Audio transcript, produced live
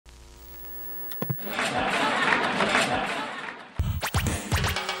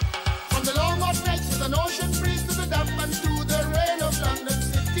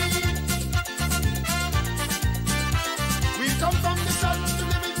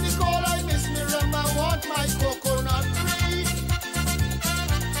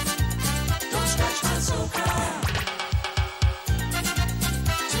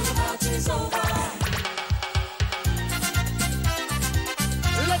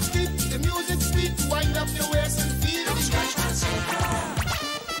The music's sweet, wind up your waist and feel the scratch my soul.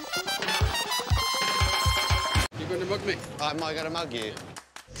 You going to mug me? Am I going to mug you?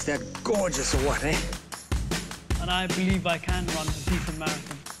 Is that gorgeous or what, eh? And I believe I can run a decent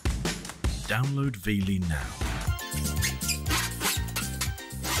marathon. Download Beverley now.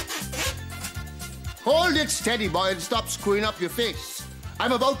 Hold it steady, boy, and stop screwing up your face.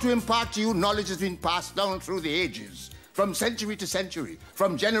 I'm about to impart to you knowledge that's been passed down through the ages, from century to century,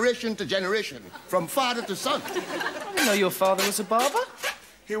 from generation to generation, from father to son. I didn't know your father was a barber.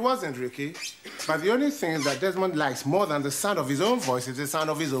 He wasn't, Ricky. But the only thing that Desmond likes more than the sound of his own voice is the sound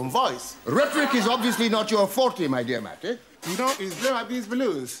of his own voice. Rhetoric is obviously not your forte, my dear Matt, eh? You know, it's blow up these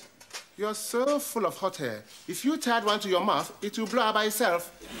balloons. You're so full of hot air. If you tied one to your mouth, it will blow up by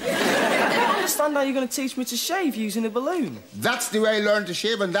itself. I don't understand how you're going to teach me to shave using a balloon. That's the way I learn to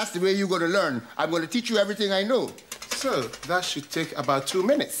shave, and that's the way you're going to learn. I'm going to teach you everything I know. So, that should take about 2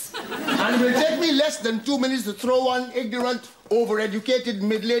 minutes. And it will take me less than 2 minutes to throw one ignorant, overeducated,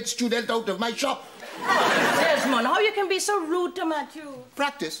 middle-aged student out of my shop. Desmond, how you can be so rude to Matthew?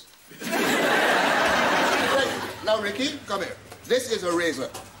 Practice. Right. Now, Ricky, come here. This is a razor.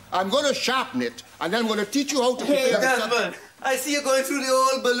 I'm going to sharpen it, and then I'm going to teach you how to... Hey, Desmond, I see you going through the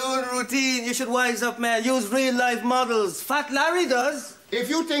old balloon routine. You should wise up, man. Use real-life models. Fat Larry does. If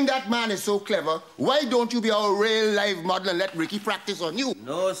you think that man is so clever, why don't you be our real-life model and let Ricky practice on you?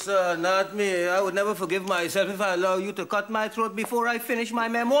 No, sir, not me. I would never forgive myself if I allow you to cut my throat before I finish my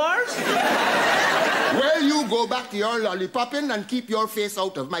memoirs. Well, you go back to your lollipopping and keep your face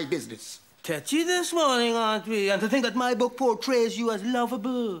out of my business. Touchy this morning, aren't we? And to think that my book portrays you as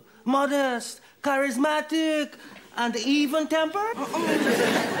lovable, modest, charismatic, and even-tempered?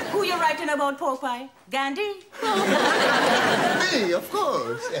 Who you writing about, pork pie? Gandhi? Me, of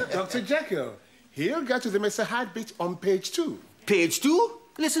course. Dr. Jekyll, he'll get to the Mr. Hyde bit on page 2. Page 2?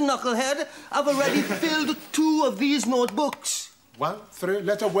 Listen, knucklehead, I've already filled 2 of these notebooks. 1, 3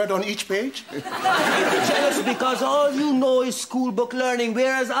 letter word on each page? You're jealous because all you know is school book learning,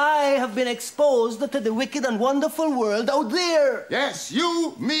 whereas I have been exposed to the wicked and wonderful world out there. Yes,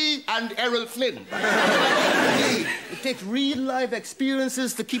 you, me, and Errol Flynn. It takes real-life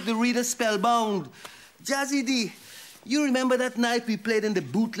experiences to keep the reader spellbound. Jazzy D, you remember that night we played in the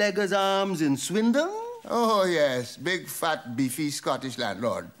Bootlegger's Arms in Swindon? Oh, yes. Big, fat, beefy Scottish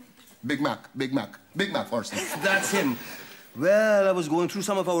landlord. Big Mac, Big Mac. Big Mac, Horsley. That's him. Well, I was going through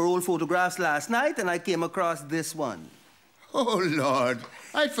some of our old photographs last night, and I came across this one. Oh, Lord.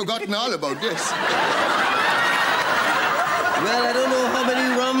 I'd forgotten all about this. Well, I don't know how many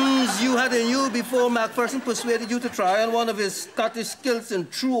rums you had in you before Macpherson persuaded you to try on one of his Scottish kilts in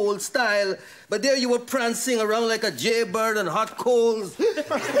true old style, but there you were prancing around like a jaybird on hot coals. The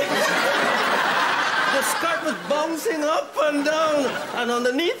skirt was bouncing up and down, and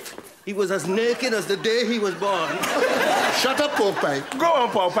underneath, he was as naked as the day he was born. Shut up, pork pie. Go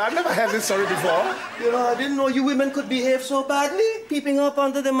on, Papa. I've never heard this story before. You know, I didn't know you women could behave so badly, peeping up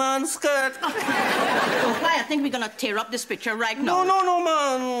under the man's skirt. Pork pie, I think we're gonna tear up this picture right now. No,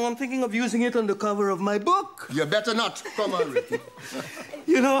 man. I'm thinking of using it on the cover of my book. You better not. Come on, Ricky.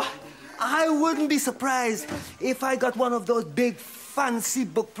 You know, I wouldn't be surprised if I got one of those big, fancy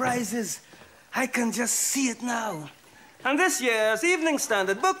book prizes. I can just see it now. And this year's Evening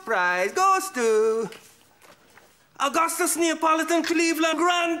Standard Book Prize goes to Augustus Neapolitan Cleveland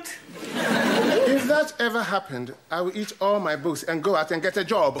Grant. If that ever happened, I will eat all my books and go out and get a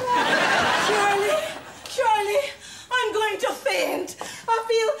job. Shirley, I'm going to faint. I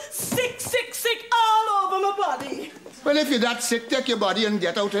feel sick all over my body. Well, if you're that sick, take your body and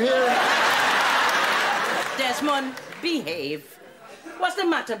get out of here. Desmond, behave. What's the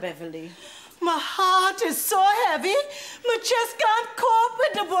matter, Beverley? My heart is so heavy, my chest can't cope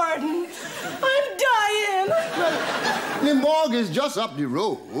with the burden. I'm dying. The morgue is just up the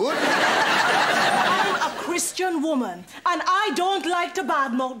road. I'm a Christian woman, and I don't like to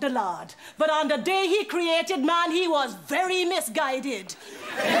badmouth the Lord. But on the day he created man, he was very misguided.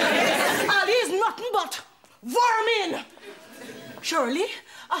 And he's nothing but vermin. Shirley,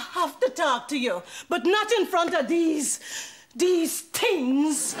 I have to talk to you, but not in front of these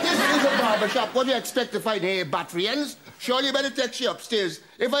things. This is a barbershop. What do you expect to find here, Batrians? Surely you better take she upstairs.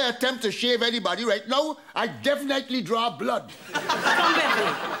 If I attempt to shave anybody right now, I definitely draw blood. Come,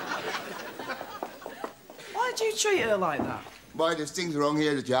 Beverley. Why do you treat her like that? Boy, there's things wrong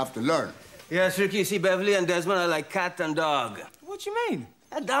here that you have to learn. Yes, Ricky, see, Beverley and Desmond are like cat and dog. What do you mean?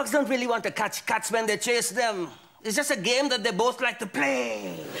 Dogs don't really want to catch cats when they chase them. It's just a game that they both like to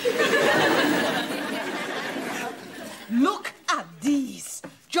play. Look at these.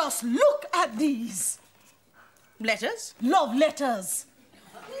 Just look at these. Letters? Love letters.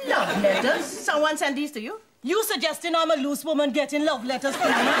 Love letters? Someone sent these to you? You suggesting I'm a loose woman getting love letters from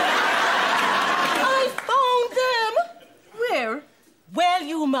me? I found them. Where? Well,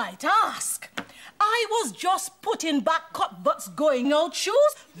 you might ask. I was just putting back Cuthbert's going out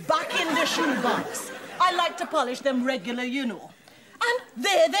shoes back in the shoebox. I like to polish them regular, you know. And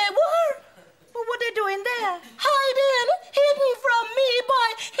there they were. Well, what are they doing there? Hidden from me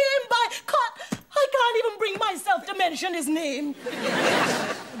by Cut. I can't even bring myself to mention his name.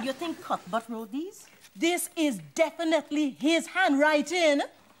 You think Cuthbert wrote these? This is definitely his handwriting.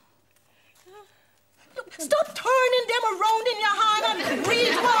 Stop turning them around in your hand and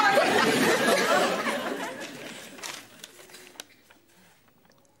read one.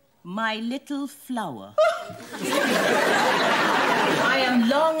 My little flower. I am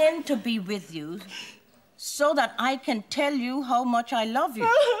longing to be with you so that I can tell you how much I love you.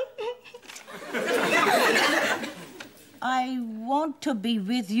 I want to be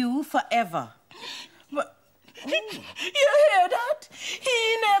with you forever. But, you hear that?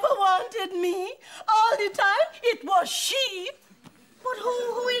 He never wanted me. All the time, it was she. But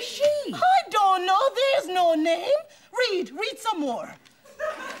who is she? I don't know. There's no name. Read some more.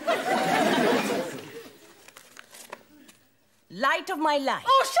 Light of my life.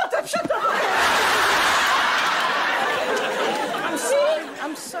 Oh, shut up.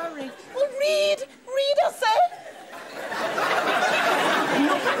 I'm sorry. Well, read, I say.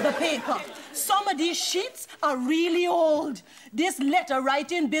 Look at the paper. Some of these sheets are really old. This letter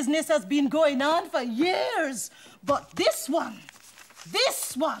writing business has been going on for years. But this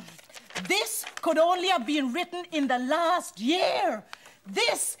could only have been written in the last year.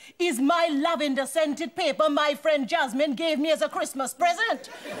 This is my lavender-scented paper my friend Jasmine gave me as a Christmas present.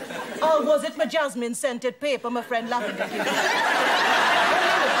 Or was it my Jasmine-scented paper my friend Lavender gave me?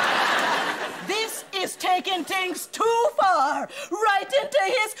 This is taking things too far. Right into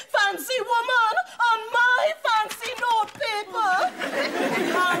his fancy woman on my fancy notepaper.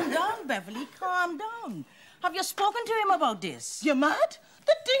 Calm down, Beverley, calm down. Have you spoken to him about this? You mad?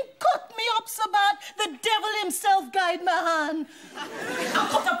 The thing cut me up so bad, the devil himself guide my hand. I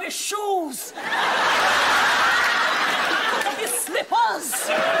cut up his shoes. I cut up his slippers.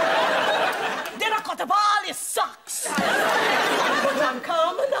 Then I cut up all his socks. But I'm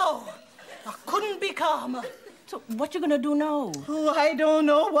calmer now. I couldn't be calmer. So what you gonna do now? Oh, I don't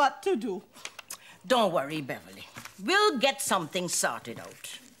know what to do. Don't worry, Beverley. We'll get something sorted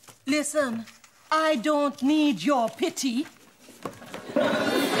out. Listen, I don't need your pity.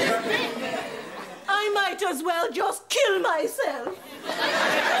 I might as well just kill myself.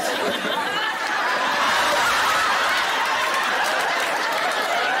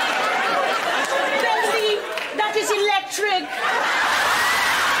 Beverley, that is electric.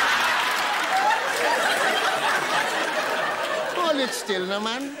 Hold it still now,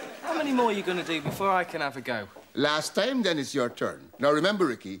 man. How many more are you going to do before I can have a go? Last time, then it's your turn. Now remember,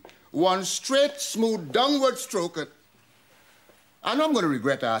 Ricky, one straight, smooth, downward stroke at... I know I'm going to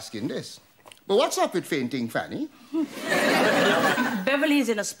regret asking this, but what's up with fainting Fanny? Beverley's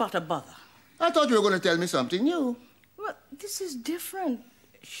in a spot of bother. I thought you were going to tell me something new. Well, this is different.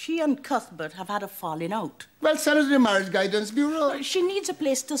 She and Cuthbert have had a falling out. Well, send her to the Marriage Guidance Bureau. She needs a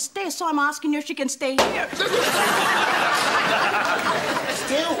place to stay, so I'm asking her if she can stay here.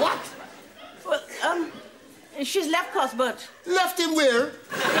 Stay what? Well, she's left Cuthbert. Left him where?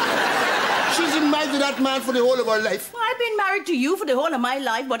 She's in married to that man for the whole of her life. Well, I've been married to you for the whole of my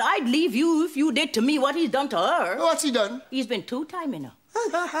life, but I'd leave you if you did to me what he's done to her. What's he done? He's been two-timing her.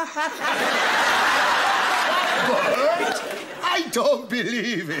 What? I don't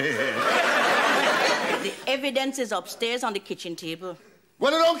believe it. The evidence is upstairs on the kitchen table.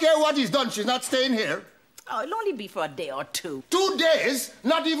 Well, I don't care what he's done. She's not staying here. Oh, it'll only be for a day or two. 2 days?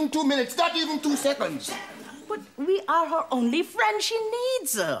 Not even 2 minutes, not even 2 seconds. But we are her only friend. She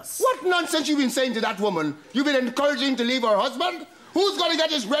needs us. What nonsense you've been saying to that woman? You've been encouraging to leave her husband? Who's going to get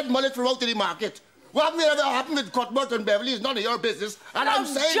his red mullet from out to the market? What may ever happen with Cuthbert and Beverley is none of your business. And I'm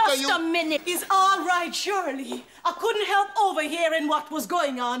saying to you... Just a minute. It's all right, Shirley. I couldn't help overhearing what was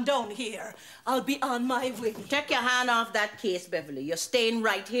going on down here. I'll be on my way. Take your hand off that case, Beverley. You're staying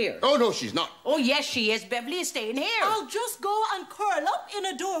right here. Oh, no, she's not. Oh, yes, she is. Beverley is staying here. I'll just go and curl up in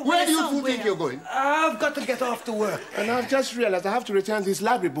a doorway Where do you somewhere. think you're going? I've got to get off to work. And I've just realized I have to return these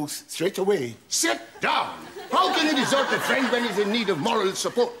library books straight away. Sit down. How can you desert a friend when he's in need of moral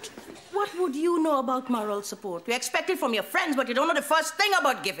support? What would you know about moral support? You expect it from your friends, but you don't know the first thing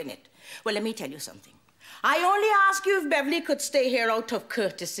about giving it. Well, let me tell you something. I only ask you if Beverley could stay here out of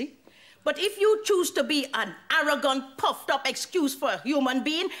courtesy. But if you choose to be an arrogant, puffed-up excuse for a human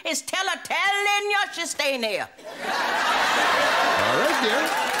being, is telling you she's staying here. All right,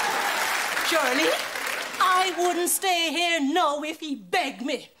 dear. Shirley. I wouldn't stay here now if he begged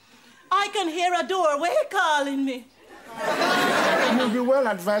me. I can hear a doorway calling me. You'll be well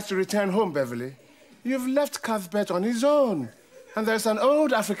advised to return home, Beverley. You've left Cuthbert on his own. And there's an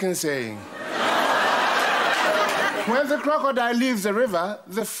old African saying. When the crocodile leaves the river,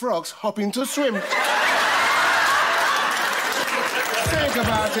 the frogs hop in to swim. Think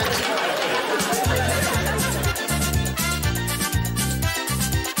about it.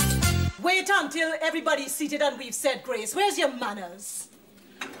 Wait until everybody's seated and we've said grace. Where's your manners?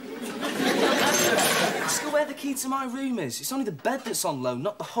 Ask her where the key to my room is. It's only the bed that's on loan,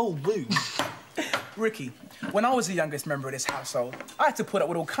 not the whole room. Ricky, when I was the youngest member of this household, I had to put up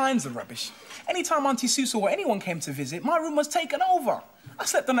with all kinds of rubbish. Anytime Auntie Susan or anyone came to visit, my room was taken over. I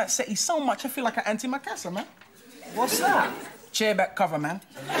slept on that settee so much I feel like an antimacassar, man. What's that? Chair back cover, man.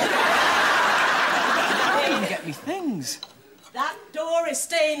 I didn't get me things. That door is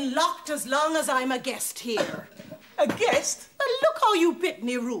staying locked as long as I'm a guest here. A guest? But look how you bit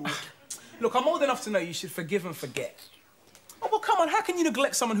me rude. Look, I'm old enough to know you should forgive and forget. Oh, well, come on, how can you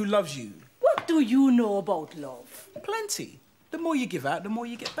neglect someone who loves you? What do you know about love? Plenty. The more you give out, the more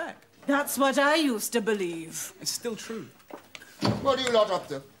you get back. That's what I used to believe. It's still true. What are you lot up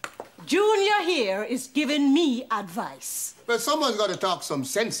to? Junior here is giving me advice. Well, someone's got to talk some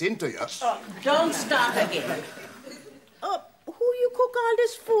sense into you. Don't start again. Who you cook all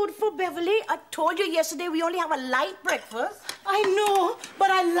this food for, Beverley? I told you yesterday we only have a light breakfast. I know,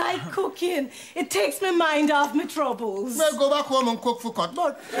 but I like cooking. It takes my mind off my troubles. Well, go back home and cook for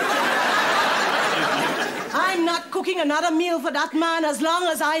Cuthbert. I'm not cooking another meal for that man as long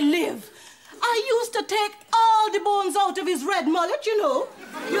as I live. I used to take all the bones out of his red mullet, you know.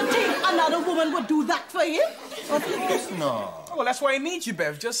 You think another woman would do that for him? Of course not. Oh, well, that's why he needs you,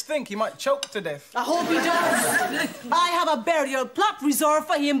 Bev. Just think, he might choke to death. I hope he does. I have a burial plot reserved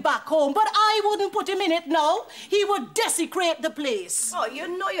for him back home, but I wouldn't put him in it now. He would desecrate the place. Oh, you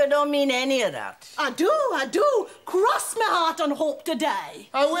know you don't mean any of that. I do. Cross my heart and hope to die.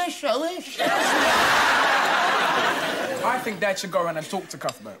 I wish. I think Dad should go around and talk to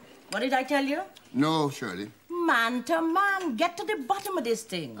Cuthbert. What did I tell you? No, Shirley. Man to man, get to the bottom of this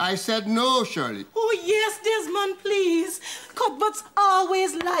thing. I said no, Shirley. Oh, yes, Desmond, please. Cuthbert's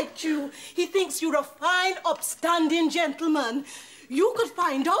always liked you. He thinks you're a fine, upstanding gentleman. You could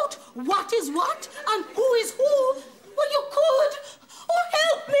find out what is what and who is who. Well, you could. Oh,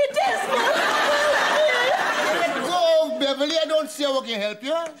 help me, Desmond. Help me. Let go, Beverley. I don't see how I can help you.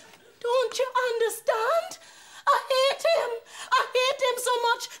 Don't you understand? I hate him. I hate him so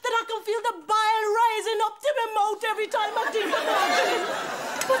much that I can feel the bile rising up to my mouth every time I think about him.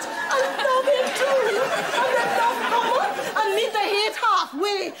 But I love him too. And the love come up and meet the hate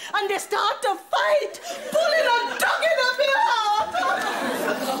halfway. And they start to fight, pulling and tugging at my heart.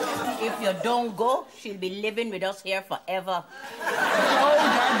 If you don't go, she'll be living with us here forever. Oh,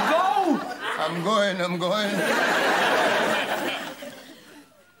 Dad, go! I'm going.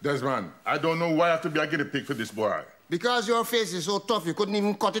 Desmond, I don't know why I have to be a guinea pig for this boy. Because your face is so tough, you couldn't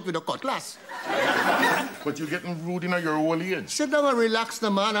even cut it with a cutlass. But you're getting rude in your old age. Sit down and relax the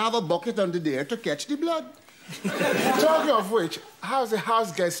man. I have a bucket under there to catch the blood. Talking of which, how's the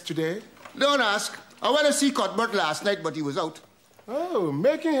house guest today? Don't ask. I went to see Cuthbert last night, but he was out. Oh,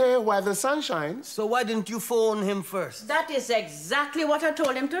 making hay while the sun shines. So why didn't you phone him first? That is exactly what I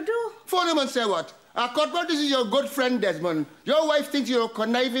told him to do. Phone him and say what? Cuthbert, this is your good friend Desmond. Your wife thinks you're a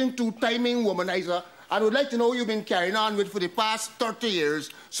conniving, two-timing womanizer and would like to know who you've been carrying on with for the past 30 years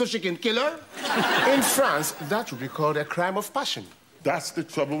so she can kill her. In France, that would be called a crime of passion. That's the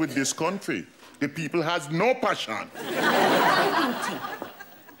trouble with this country. The people has no passion.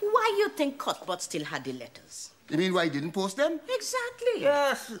 Why you think Cuthbert still had the letters? You mean why he didn't post them? Exactly.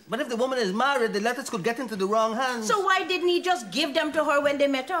 Yes, but if the woman is married, the letters could get into the wrong hands. So why didn't he just give them to her when they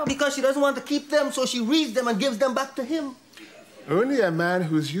met her? Because she doesn't want to keep them, so she reads them and gives them back to him. Only a man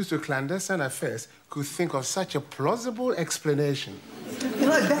who's used to clandestine affairs could think of such a plausible explanation. You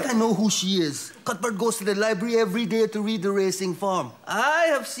know, I bet I know who she is. Cuthbert goes to the library every day to read the racing form. I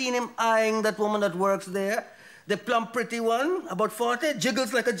have seen him eyeing that woman that works there. The plump, pretty one, about 40,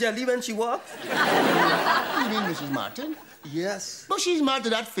 jiggles like a jelly when she walks. You mean Mrs. Martin? Yes. But she's married to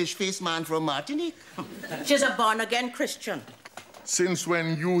that fish-faced man from Martinique. She's a born-again Christian. Since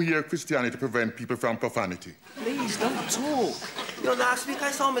when you hear Christianity prevent people from profanity? Please, don't talk. You know, last week I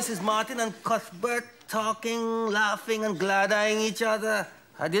saw Mrs. Martin and Cuthbert talking, laughing, and glad-eyeing each other.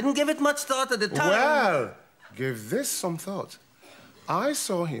 I didn't give it much thought at the time. Well, give this some thought. I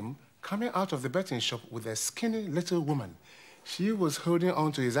saw him coming out of the betting shop with a skinny little woman. She was holding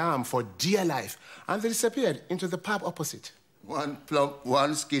on to his arm for dear life, and they disappeared into the pub opposite. One plump,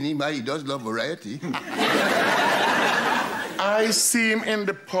 one skinny. My, he does love variety. I see him in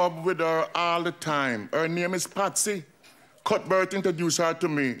the pub with her all the time. Her name is Patsy. Cuthbert introduced her to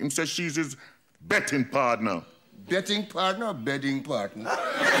me. He says she's his betting partner. Betting partner or bedding partner?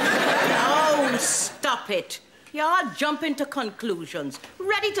 Oh, stop it. You're jumping to conclusions.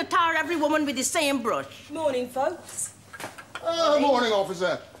 Ready to tar every woman with the same brush. Morning, folks. Morning,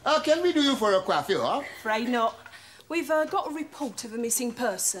 officer. Can we do you for a coiffure? Afraid not. We've got a report of a missing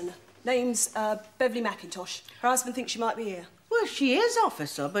person. Name's Beverley McIntosh. Her husband thinks she might be here. Well, she is,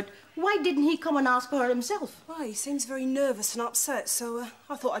 officer, but why didn't he come and ask for her himself? Well, he seems very nervous and upset, so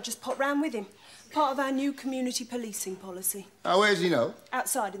I thought I'd just pop round with him. Part of our new community policing policy. Where's he now?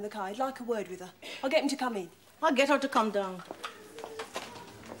 Outside in the car. I'd like a word with her. I'll get him to come in. I'll get her to come down.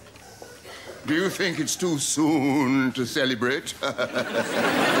 Do you think it's too soon to celebrate?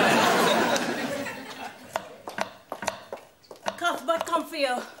 Cuthbert, come for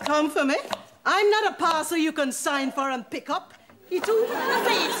you. Come for me? I'm not a parcel you can sign for and pick up. You're too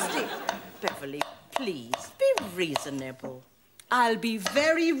feisty. Beverley, please, be reasonable. I'll be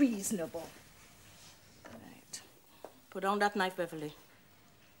very reasonable. Right. Put down that knife, Beverley.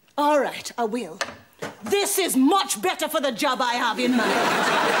 All right, I will. This is much better for the job I have in mind.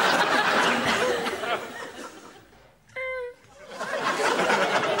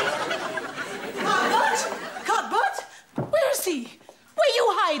 Cuthbert? Where's he? Where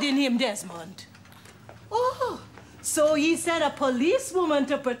you hiding him, Desmond? Oh, so he said a policewoman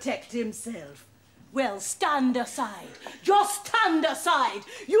to protect himself. Well, stand aside. Just stand aside.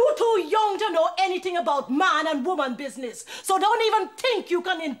 You're too young to know anything about man and woman business, so don't even think you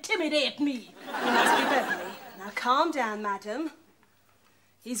can intimidate me. You must be Beverley. Now, calm down, madam.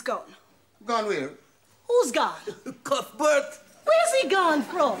 He's gone. Gone where? Who's gone? Cuthbert. Where's he gone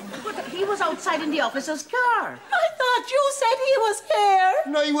from? But he was outside in the officer's car. I thought you said he was here.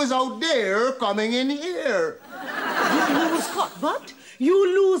 No, he was out there coming in here. You lose Cuthbert?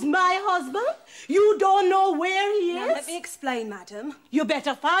 You lose my husband? You don't know where he is? Now, let me explain, madam. You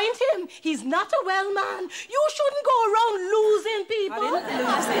better find him. He's not a well man. You shouldn't go around losing people. I didn't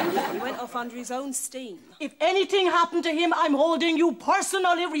lose him. He went off under his own steam. If anything happened to him, I'm holding you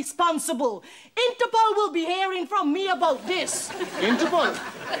personally responsible. Interpol will be hearing from me about this. Interpol?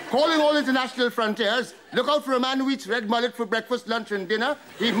 Calling all international frontiers. Look out for a man who eats red mullet for breakfast, lunch, and dinner.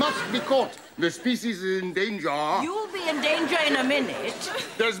 He must be caught. The species is in danger. You'll be in danger in a minute.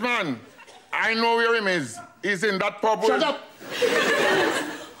 Desmond, I know where him is. He's in that pub. Shut up!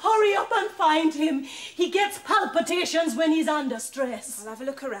 Hurry up and find him. He gets palpitations when he's under stress. I'll have a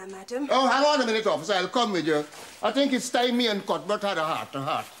look around, madam. Oh, hang on a minute, officer. I'll come with you. I think it's time me and Cuthbert had a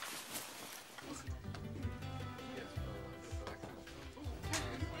heart-to-heart.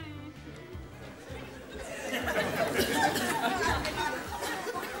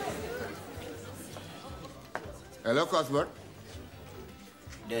 Hello, Cuthbert.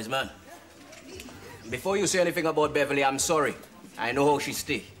 Desmond, before you say anything about Beverley, I'm sorry. I know how she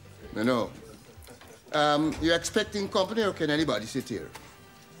stay. No. You expecting company or can anybody sit here?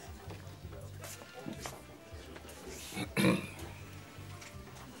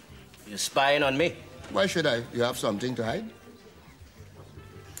 You're spying on me? Why should I? You have something to hide?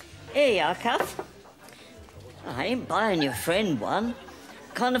 Here you are, Cuff. I ain't buying your friend one.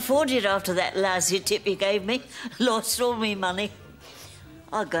 Can't afford it after that lousy tip you gave me. Lost all me money.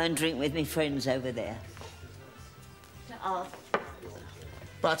 I'll go and drink with me friends over there.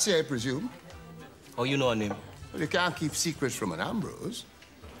 Patsy, I presume? How you know her name? Well, you can't keep secrets from an Ambrose.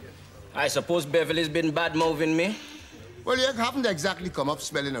 I suppose Beverley's been bad-mouthing me? Well, you haven't exactly come up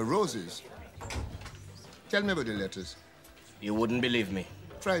smelling of roses. Tell me about the letters. You wouldn't believe me.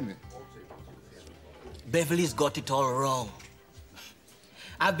 Try me. Beverley's got it all wrong.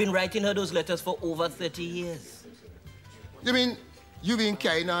 I've been writing her those letters for over 30 years. You mean you been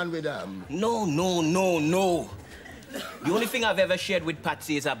carrying on with No. The only thing I've ever shared with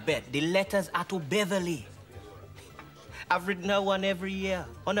Patsy is a bet. The letters are to Beverley. I've written her one every year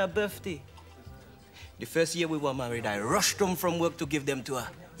on her birthday. The first year we were married, I rushed home from work to give them to her.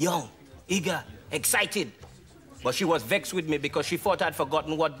 Young, eager, excited. But she was vexed with me because she thought I'd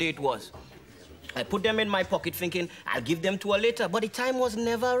forgotten what day it was. I put them in my pocket thinking I'll give them to her later, but the time was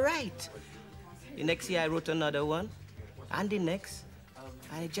never right. The next year I wrote another one, and the next.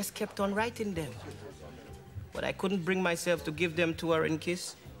 I just kept on writing them. But I couldn't bring myself to give them to her in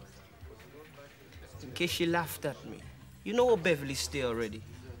case she laughed at me. You know how Beverley stay already.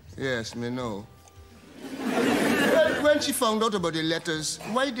 Yes, me know. When she found out about the letters,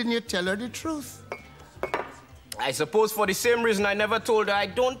 why didn't you tell her the truth? I suppose for the same reason I never told her I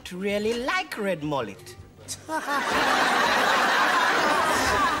don't really like red mullet.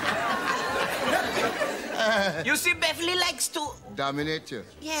 it. You see, Beverley likes to... Dominate you?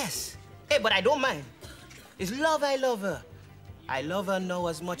 Yes. Hey, but I don't mind. It's love I love her. I love her now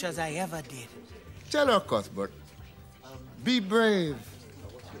as much as I ever did. Tell her, Cuthbert. Be brave.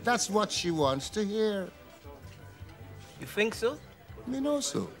 That's what she wants to hear. You think so? Me know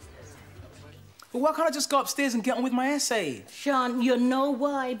so. Well, why can't I just go upstairs and get on with my essay? Sean, you know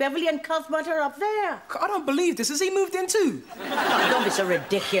why. Beverley and Cuthbert are up there. I don't believe this. Has he moved in too? Don't be so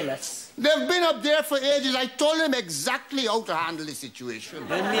ridiculous. They've been up there for ages. I told them exactly how to handle the situation.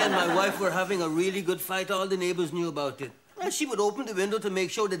 When me and my wife were having a really good fight, all the neighbors knew about it. And she would open the window to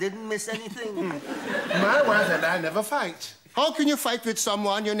make sure they didn't miss anything. My wife and I never fight. How can you fight with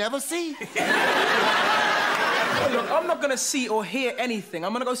someone you never see? Oh, look, I'm not going to see or hear anything.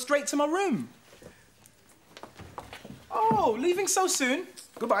 I'm going to go straight to my room. Oh, leaving so soon?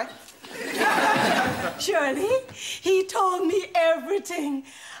 Goodbye. Shirley, he told me everything.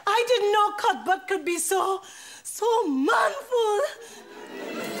 I didn't know Cuthbert could be so manful.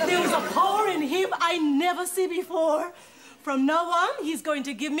 There was a power in him I never see before. From now on, he's going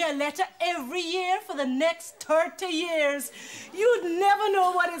to give me a letter every year for the next 30 years. You'd never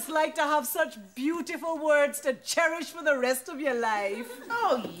know what it's like to have such beautiful words to cherish for the rest of your life.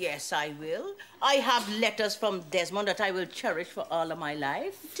 Oh, yes, I will. I have letters from Desmond that I will cherish for all of my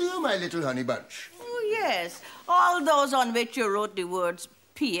life. To you, my little honey bunch. Oh, yes. All those on which you wrote the words,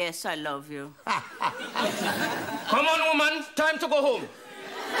 P.S. I love you. Come on, woman. Time to go home.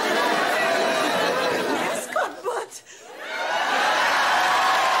 Yes, Cuthbert.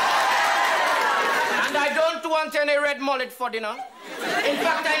 And I don't want any red mullet for dinner. In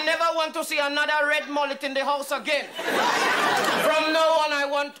fact, I never want to see another red mullet in the house again. From now on, I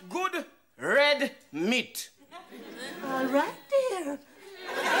want good red meat. All right, dear.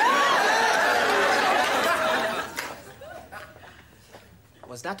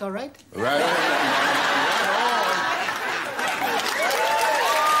 Was that all right? Right.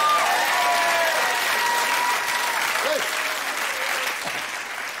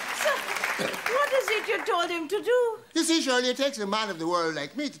 What is it you told him to do? You see, Shirley, it takes a man of the world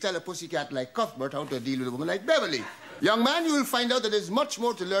like me to tell a pussycat like Cuthbert how to deal with a woman like Beverley. Young man, you will find out that there's much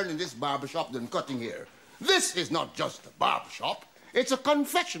more to learn in this barbershop than cutting hair. This is not just a barbershop. It's a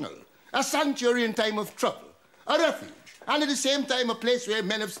confessional, a sanctuary in time of trouble, a refuge, and at the same time a place where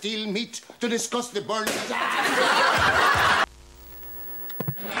men of steel meet to discuss the burning...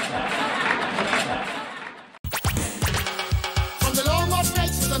 From the long hot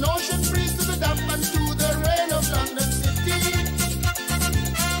nights to the ocean breeze to the damp and to the rain of London City.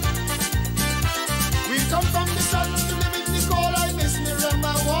 We come from the sun to live in the cold. I miss me rum, I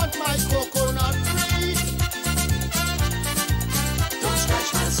want my coconut tree. Don't scratch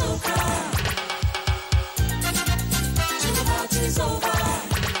my sofa till the party's over.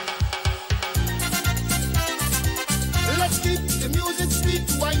 Let's keep the music sweet,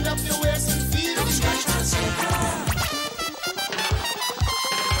 wind up your waist and feel. Don't scratch my sofa.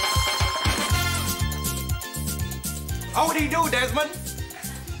 How do you do, Desmond?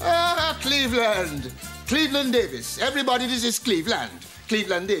 Cleveland. Cleveland Davis. Everybody, this is Cleveland.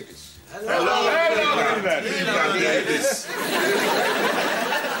 Cleveland Davis. Hello, Cleveland Davis.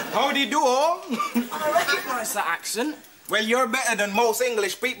 How do you do, all? I recognize that accent. Well, you're better than most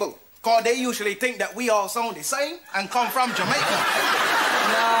English people, because they usually think that we all sound the same and come from Jamaica.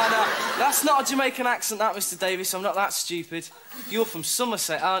 No, that's not a Jamaican accent, that, Mr. Davis. I'm not that stupid. You're from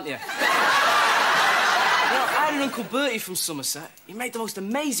Somerset, aren't you? I had an Uncle Bertie from Somerset. He made the most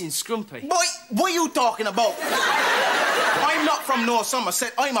amazing scrumpy. Boy, what are you talking about? I'm not from North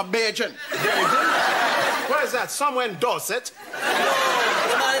Somerset. I'm a Bajan. Where's that? Somewhere in Dorset?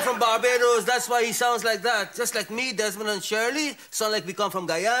 The man from Barbados, that's why he sounds like that. Just like me, Desmond and Shirley sound like we come from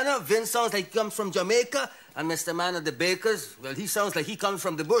Guyana. Vince sounds like he comes from Jamaica. And Mr. Man at the Bakers, well, he sounds like he comes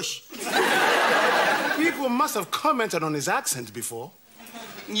from the bush. People must have commented on his accent before.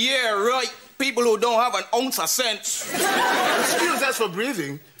 Yeah, right. People who don't have an ounce of sense. Excuse us for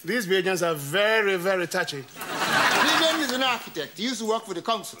breathing. These Bajans are very, very touchy. Cleveland is an architect. He used to work for the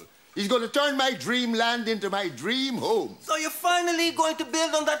council. He's going to turn my dreamland into my dream home. So you're finally going to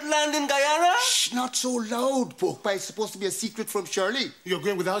build on that land in Guyana? Shh, not so loud, Pope. It's supposed to be a secret from Shirley. You're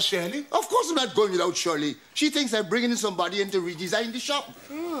going without Shirley? Of course I'm not going without Shirley. She thinks I'm bringing in somebody in to redesign the shop.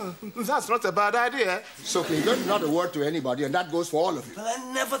 That's not a bad idea. So, Cleveland, not a word to anybody, and that goes for all of you. Well,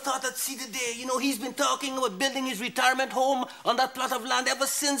 I never thought I'd see the day. You know, he's been talking about building his retirement home on that plot of land ever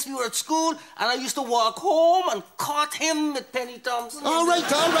since we were at school, and I used to walk home and caught him with Penny Thompson. All right,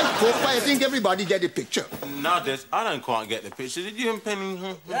 Pope, I think everybody get the picture. No, I don't quite get the picture. Did you and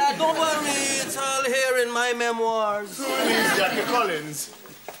Penny? Yeah, don't worry. It's all here in my memoirs. Who is Jackie Collins?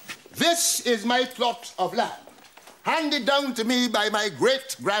 This is my plot of land, handed down to me by my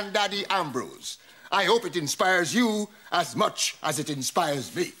great-granddaddy Ambrose. I hope it inspires you as much as it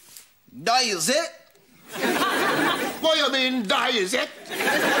inspires me. Die is it? What do you mean, die is it?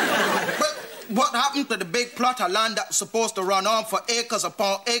 But what happened to the big plot of land that's supposed to run on for acres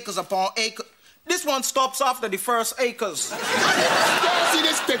upon acres upon acres? This one stops after the first acres. Yeah, see,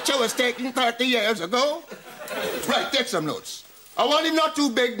 this picture was taken 30 years ago. Right, take some notes. I want it not too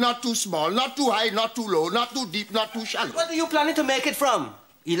big, not too small, not too high, not too low, not too deep, not too shallow. What are you planning to make it from?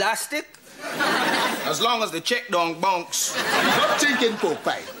 Elastic? As long as the check don't bounce. Stop thinking,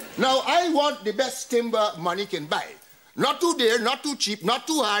 Popeye. Now, I want the best timber money can buy. Not too dear, not too cheap, not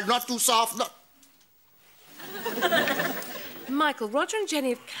too hard, not too soft, not... Michael, Roger and Jenny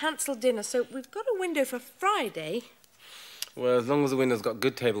have cancelled dinner, so we've got a window for Friday. Well, as long as the window's got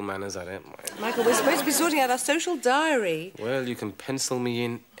good table manners, I don't mind. Michael, we're supposed to be sorting out our social diary. Well, you can pencil me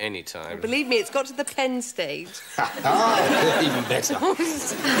in any time. Well, believe me, it's got to the pen stage. Even better.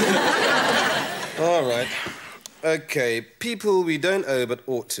 All right. OK, people we don't owe but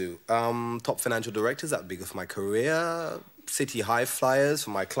ought to. Top financial directors, that would be good for my career. City high flyers for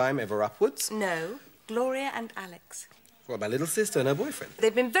my climb ever upwards. No, Gloria and Alex. What, my little sister and her boyfriend?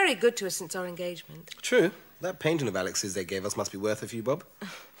 They've been very good to us since our engagement. True. That painting of Alex's they gave us must be worth a few bob.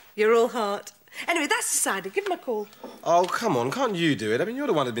 You're all heart. Anyway, that's decided. Give him a call. Oh, come on. Can't you do it? I mean, you're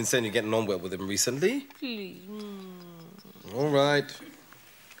the one who's been saying you're getting on well with him recently. Please. All right.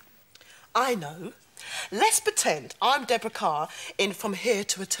 I know. Let's pretend I'm Deborah Carr in From Here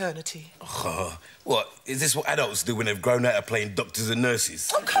to Eternity. What? Is this what adults do when they've grown out of playing doctors and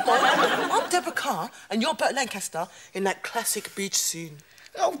nurses? Oh, come on. I'm Deborah Carr and you're Burt Lancaster in that classic beach scene.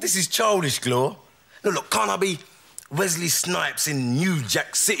 Oh, this is childish, Glor. Look, can't I be Wesley Snipes in New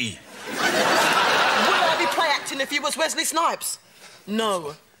Jack City? Would I be play acting if you was Wesley Snipes?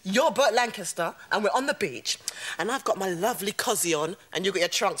 No. You're Burt Lancaster, and we're on the beach, and I've got my lovely cosy on, and you've got your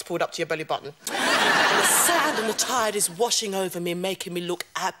trunks pulled up to your belly button. And the sand and the tide is washing over me, making me look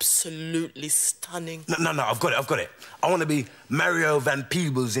absolutely stunning. No, I've got it. I want to be Mario Van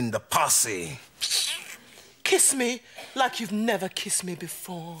Peebles in The Posse. Kiss me like you've never kissed me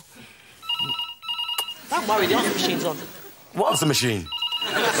before. Don't worry, the answer machine's on. What answer machine?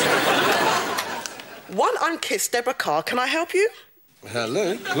 One unkissed Deborah Carr, can I help you?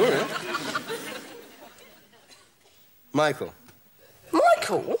 Hello, Gloria. Michael.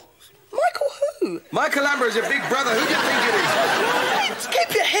 Michael? Michael who? Michael Ambrose, your big brother. Who do you think it is?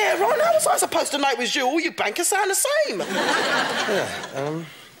 Keep your hair on. How was I supposed to know it was you? All you bankers sound the same. Yeah,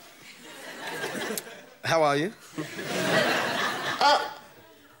 how are you?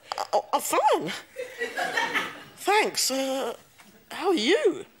 I'm fine. Thanks. How are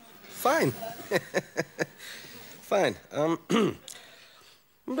you? Fine. Fine.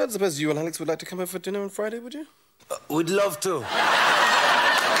 I don't suppose you and Alex would like to come over for dinner on Friday, would you? We'd love to.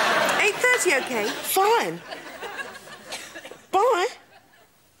 8:30, OK? Fine. Bye.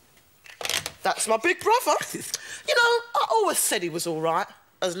 That's my big brother. You know, I always said he was all right,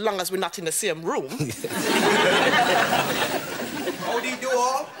 as long as we're not in the same room. How do you do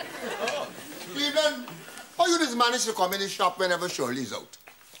all? Cleveland, how you just manage to come in the shop whenever Shirley's out?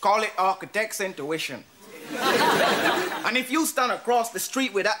 Call it architect's intuition. And if you stand across the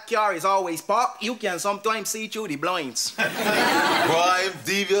street where that car is always parked, you can sometimes see through the blinds. Prime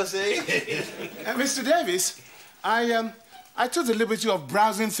devious, eh? Mr. Davis, I took the liberty of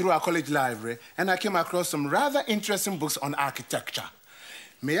browsing through our college library and I came across some rather interesting books on architecture.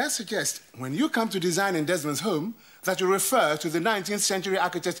 May I suggest, when you come to design in Desmond's home, that you refer to the 19th century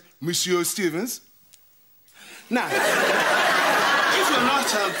architect, Monsieur Stevens? Now, if you're not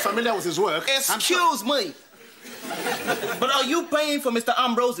familiar with his work... Excuse me, but are you paying for Mr.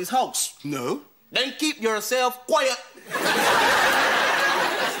 Ambrose's house? No. Then keep yourself quiet.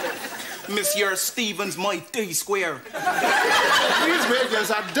 Monsieur Stevens, my D-square. These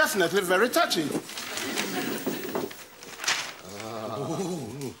radios are definitely very touching.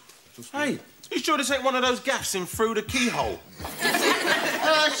 Hey, you sure this ain't one of those gaps in through the keyhole?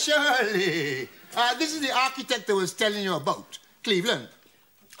 Shirley. This is the architect I was telling you about, Cleveland.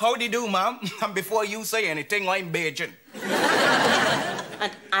 Howdy do, ma'am. And before you say anything, I'm Beijing.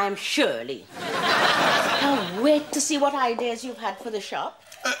 And I'm Shirley. Can't wait to see what ideas you've had for the shop.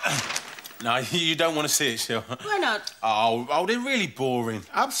 No, you don't want to see it, Shirley. Why not? Oh, they're really boring.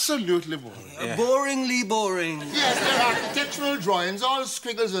 Absolutely boring. Yeah. Boringly boring. Yes, they're architectural drawings, all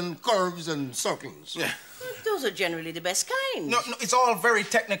squiggles and curves and circles. Yeah. Those are generally the best kind. No, it's all very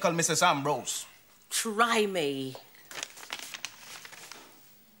technical, Mrs. Ambrose. Try me.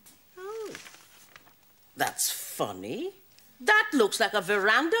 Oh. That's funny. That looks like a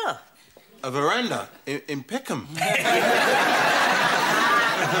veranda. A veranda in Peckham.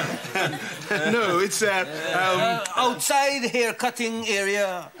 No, it's outside hair-cutting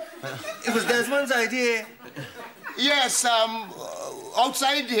area. It was Desmond's idea. Yes,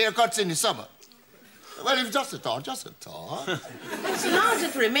 outside the haircuts in the summer. Well, it's just a thought, just a thought. As long as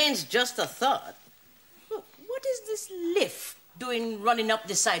it remains just a thought. What is this lift doing running up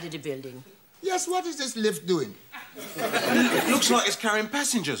the side of the building? Yes, what is this lift doing? Looks like it's carrying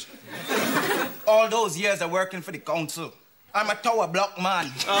passengers. All those years of working for the council, I'm a tower block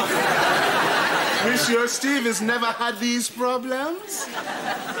man. Monsieur Stevens never had these problems?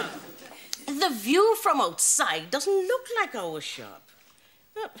 The view from outside doesn't look like our shop.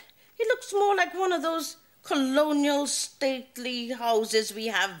 It looks more like one of those colonial stately houses we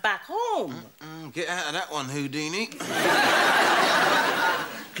have back home. Get out of that one, Houdini.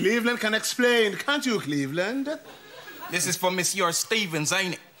 Cleveland can explain, can't you, Cleveland? This is for Monsieur Stevens,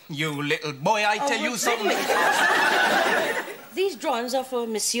 ain't it? You little boy, I tell you something. These drawings are for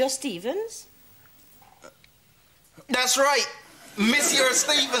Monsieur Stevens? That's right. Monsieur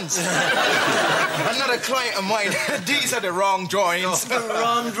Stevens. Another client of mine. These are the wrong drawings. The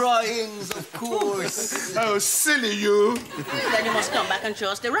wrong drawings, of course. Oh, silly you. Then you must come back and show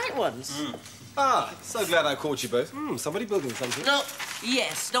us the right ones. Ah, so glad I caught you both. Somebody building something. No.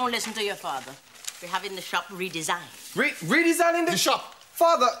 Yes, don't listen to your father. We're having the shop redesigned. Redesigning the shop?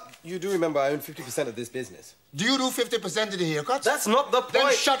 Father, you do remember I own 50% of this business. Do you do 50% of the haircuts? That's not the point.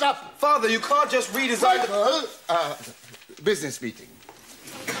 Then shut up. Father, you can't just redesign business meeting.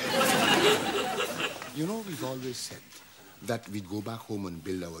 You know, we've always said that we'd go back home and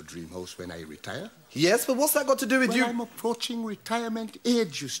build our dream house when I retire. Yes, but what's that got to do with you? I'm approaching retirement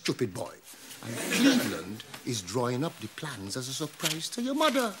age, you stupid boy. And Cleveland is drawing up the plans as a surprise to your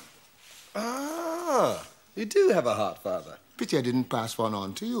mother. Ah, you do have a heart, Father. Pity I didn't pass one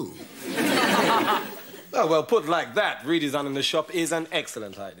on to you. Oh, well, put like that, redesigning the shop is an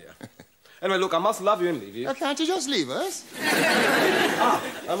excellent idea. Anyway, look, I must love you and leave you. Can't you just leave us? I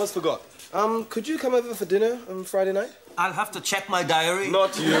almost forgot. Could you come over for dinner on Friday night? I'll have to check my diary.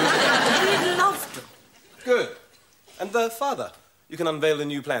 Not you. We'd love to. Good. And Father, you can unveil the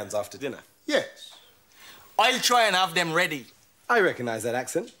new plans after dinner. Yes. I'll try and have them ready. I recognize that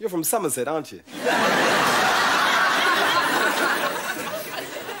accent. You're from Somerset, aren't you?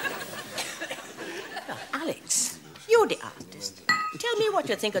 Alex, you're the artist. Tell me what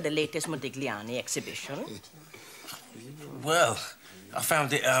you think of the latest Modigliani exhibition. Well, I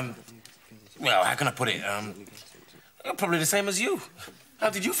found it, well, how can I put it? Probably the same as you. How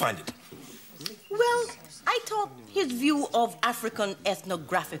did you find it? Well, I thought his view of African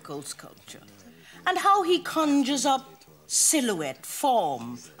ethnographical sculpture and how he conjures up silhouette,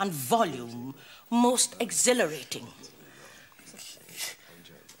 form, and volume most exhilarating.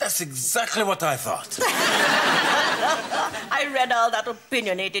 That's exactly what I thought. I read all that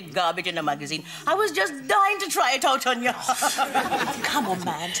opinionated garbage in the magazine. I was just dying to try it out on you. Come on,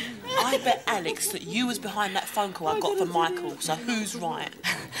 man. I bet Alex that you was behind that phone call I got from Michael, so who's right?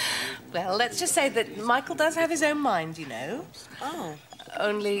 Well, let's just say that Michael does have his own mind, you know. Oh.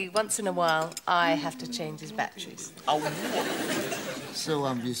 Only once in a while, I have to change his batteries. Oh.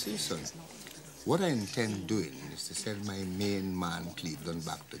 So, you see, son, what I intend doing is to send my main man, Cleveland,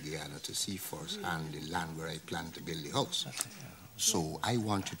 back to Guyana to see firsthand the land where I plan to build the house. So I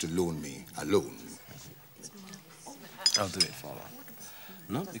want you to loan me a loan. I'll do it, Father.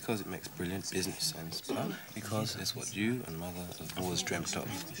 Not because it makes brilliant business sense, but because it's what you and Mother have always dreamt of.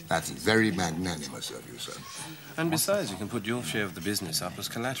 That's very magnanimous of you, son. And besides, you can put your share of the business up as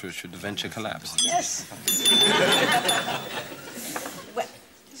collateral should the venture collapse. Yes. Well,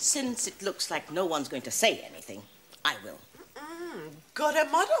 since it looks like no one's going to say anything, I will. God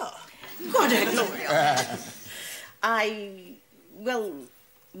and Mother. God and Gloria. Well,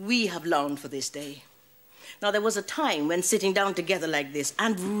 we have longed for this day. Now, there was a time when sitting down together like this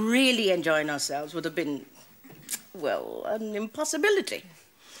and really enjoying ourselves would have been, well, an impossibility.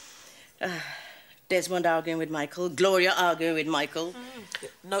 Desmond arguing with Michael, Gloria arguing with Michael.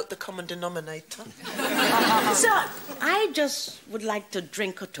 Note the common denominator. So, I just would like to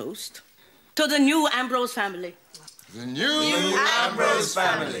drink a toast to the new Ambrose family. The new Ambrose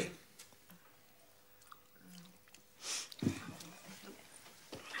family.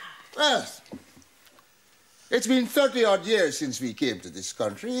 Well, it's been 30-odd years since we came to this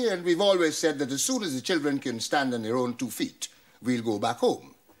country, and we've always said that as soon as the children can stand on their own 2 feet, we'll go back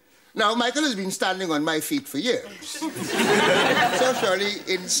home. Now, Michael has been standing on my feet for years. So, Shirley,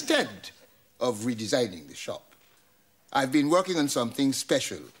 instead of redesigning the shop, I've been working on something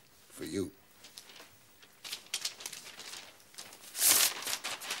special for you.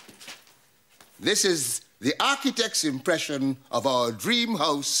 This is the architect's impression of our dream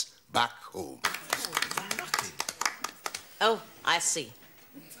house back home. Oh, I see.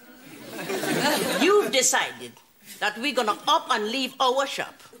 You've decided that we're gonna up and leave our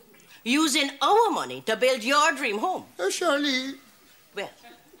shop, using our money to build your dream home. Oh, Shirley. Well,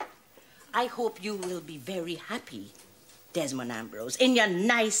 I hope you will be very happy, Desmond Ambrose, in your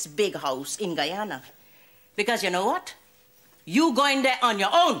nice big house in Guyana. Because you know what? You going there on your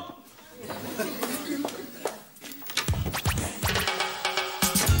own.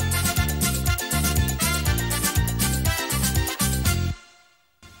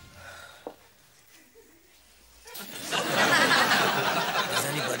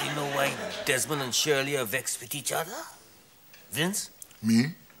 Desmond and Shirley are vexed with each other? Vince?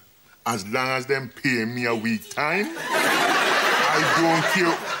 Me? As long as them pay me a week time, I don't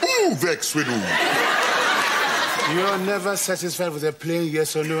care who vexed with who. You're never satisfied with a plain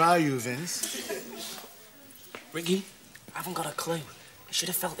yes or no, are you, Vince? Ricky, I haven't got a clue. I should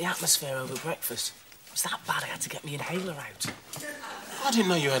have felt the atmosphere over breakfast. It was that bad I had to get my inhaler out. I didn't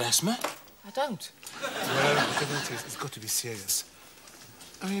know you had asthma. I don't. Well, it's got to be serious.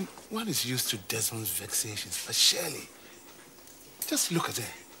 I mean, one is used to Desmond's vexations, but Shirley, just look at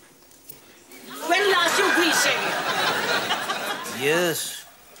her. When last you greasing? Yes,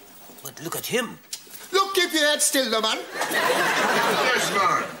 but look at him. Look, keep your head still, no man. Yes,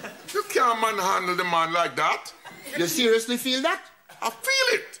 man. You can't manhandle the man like that. You seriously feel that? I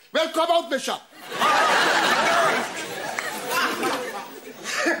feel it. Well, come out the shop.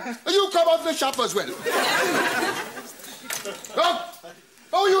 You come out the shop as well.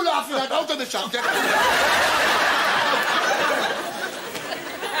 Oh, you laughing at? Out of the shop.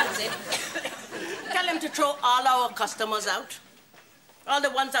 That's it. Tell him to throw all our customers out. All the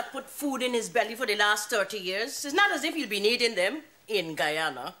ones that put food in his belly for the last 30 years. It's not as if you'll be needing them in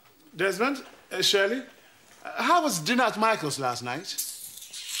Guyana. Desmond, Shirley, how was dinner at Michael's last night?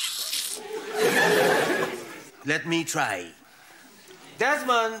 Let me try.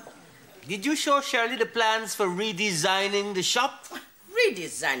 Desmond, did you show Shirley the plans for redesigning the shop?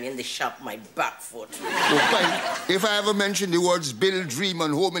 Redesigning the shop, my back foot. Oh, fine. If I ever mention the words build, dream,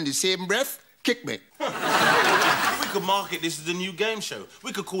 and home in the same breath, kick me. We could market this as a new game show.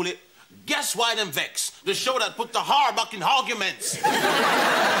 We could call it Guess Why Them Vex, the show that put the hard back in arguments.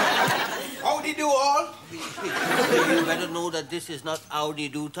 Howdy do all? You better know that this is not howdy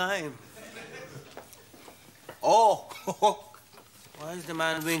do time. Oh, why is the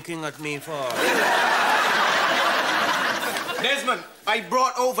man winking at me for? Desmond, I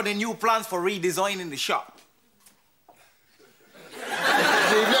brought over the new plans for redesigning the shop.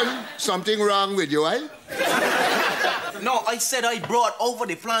 Cleveland, something wrong with you, eh? No, I said I brought over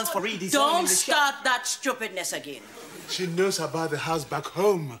the plans for redesigning the shop. Don't start that stupidness again. She knows about the house back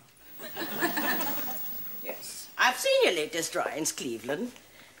home. Yes, I've seen your latest drawings, Cleveland.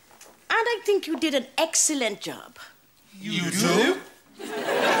 And I think you did an excellent job. You do?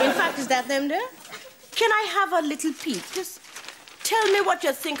 In fact, is that them there? Can I have a little peek? Just tell me what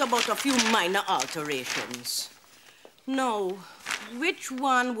you think about a few minor alterations. No, which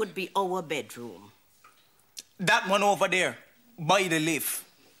one would be our bedroom? That one over there, by the lift.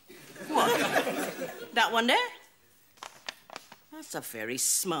 What? That one there? That's a very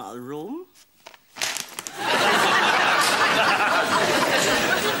small room.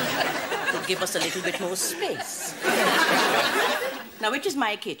 Could give us a little bit more space. Now, which is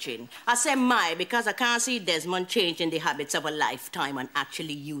my kitchen? I say my because I can't see Desmond changing the habits of a lifetime and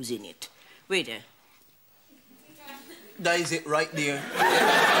actually using it. Wait there. That is it right there.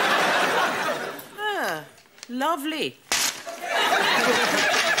 Ah, lovely.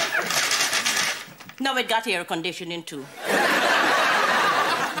 Now it got air conditioning too.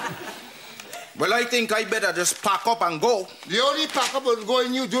 Well, I think I better just pack up and go. The only pack up and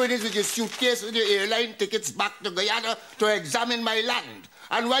going you doing is with your suitcase with your airline tickets back to Guyana to examine my land.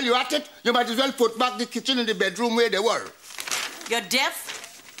 And while you're at it, you might as well put back the kitchen and the bedroom where they were. You're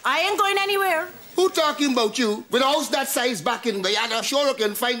deaf? I ain't going anywhere. Who talking about you? With a house that size back in Guyana, sure you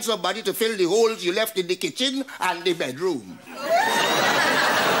can find somebody to fill the holes you left in the kitchen and the bedroom.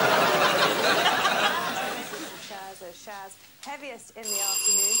 Showers heaviest in the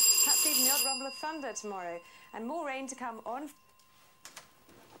afternoon, perhaps even the odd rumble of thunder tomorrow, and more rain to come on.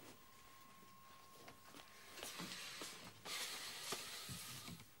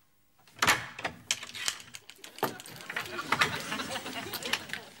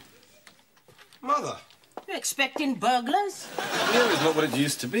 Mother! You expecting burglars? Here is not what it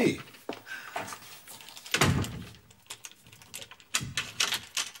used to be.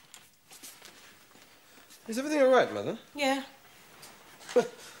 Is everything all right, Mother? Yeah. Well,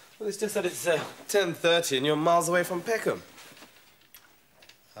 it's just that it's 10:30 and you're miles away from Peckham.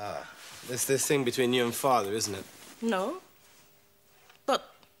 Ah, it's this thing between you and Father, isn't it? No. But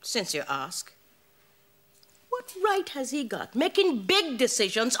since you ask, what right has he got making big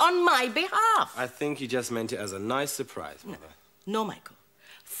decisions on my behalf? I think he just meant it as a nice surprise, Mother. No, Michael.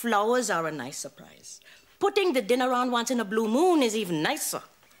 Flowers are a nice surprise. Putting the dinner on once in a blue moon is even nicer.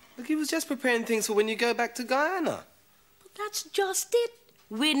 Look, he was just preparing things for when you go back to Guyana. But that's just it.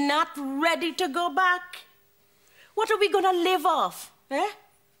 We're not ready to go back. What are we gonna live off? Eh?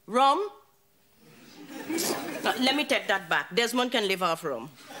 Rum? Let me take that back. Desmond can live off rum.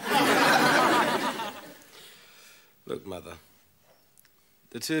 Look, Mother,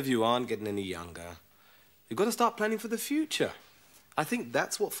 the two of you aren't getting any younger. You've got to start planning for the future. I think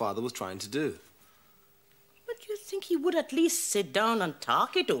that's what Father was trying to do. But you think he would at least sit down and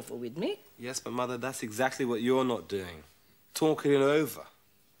talk it over with me? Yes, but Mother, that's exactly what you're not doing. Talking it over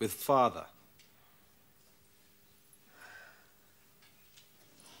with Father.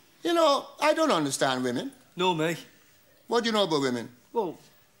 You know, I don't understand women. No, me. What do you know about women? Well,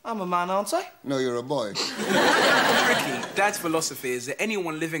 I'm a man, aren't I? No, you're a boy. Ricky, Dad's philosophy is that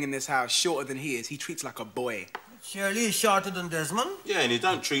anyone living in this house shorter than he is, he treats like a boy. Shirley is shorter than Desmond. Yeah, and you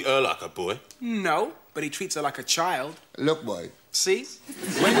don't treat her like a boy. No, but he treats her like a child. Look, boy. See?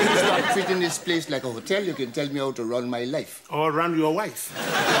 When you start treating this place like a hotel, you can tell me how to run my life. Or run your wife.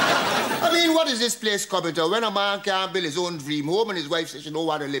 I mean, what is this place coming to when a man can't build his own dream home and his wife says she don't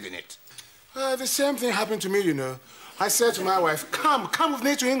want to live in it? The same thing happened to me, you know. I said to my wife, come with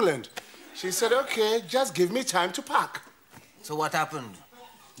me to England. She said, okay, just give me time to pack. So what happened?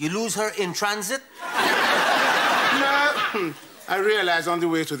 You lose her in transit? No. I realized on the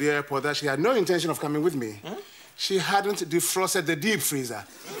way to the airport that she had no intention of coming with me. Huh? She hadn't defrosted the deep freezer.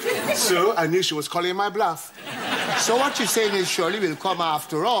 So I knew she was calling my bluff. So what you're saying is Shirley will come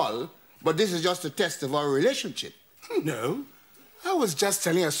after all, but this is just a test of our relationship. No. I was just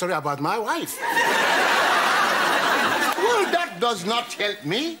telling a story about my wife. Well, that does not help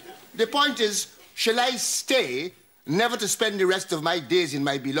me. The point is, shall I stay, never to spend the rest of my days in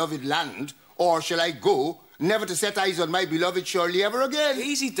my beloved land, or shall I go, never to set eyes on my beloved Shirley ever again?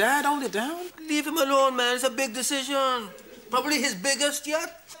 Easy, Dad. Hold it down. Leave him alone, man. It's a big decision. Probably his biggest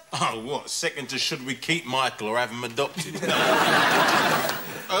yet. Oh, what? Second to should we keep Michael or have him adopted?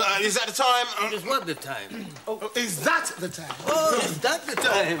 Is that the time? Is what the time? Oh, is that the time? Oh, is that the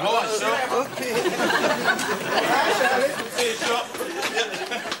time? Oh, sure. Okay.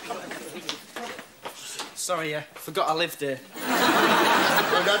 Sorry, forgot I lived here.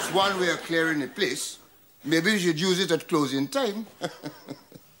 Well, that's one way of clearing the place. Maybe you should use it at closing time.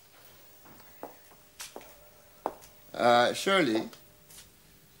 Shirley?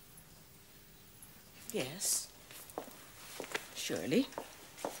 Yes. Shirley?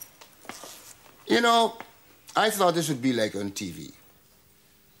 You know, I thought this would be like on TV.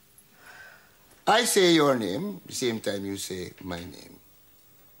 I say your name, the same time you say my name.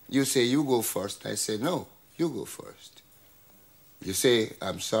 You say you go first, I say no, you go first. You say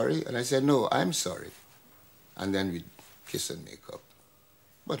I'm sorry, and I say no, I'm sorry. And then we kiss and make up.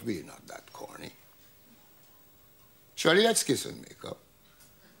 But we're not that corny. Shirley, let's kiss and make up.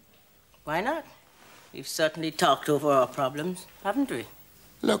 Why not? We've certainly talked over our problems, haven't we?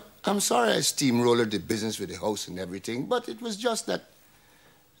 Look, I'm sorry I steamrolled the business with the house and everything, but it was just that,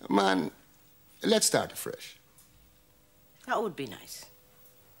 man, let's start afresh. That would be nice.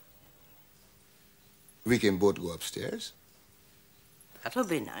 We can both go upstairs. That would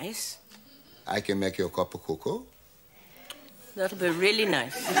be nice. I can make you a cup of cocoa. That would be really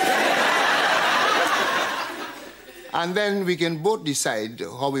nice. And then we can both decide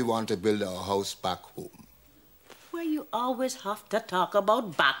how we want to build our house back home. Where you always have to talk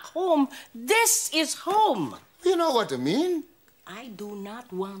about back home. This is home. You know what I mean? I do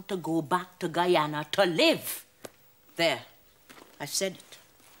not want to go back to Guyana to live. There, I said it.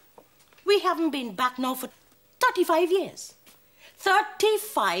 We haven't been back now for 35 years.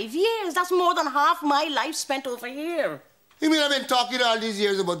 35 years. That's more than half my life spent over here. You mean I've been talking all these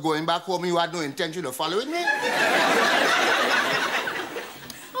years about going back home and you had no intention of following me?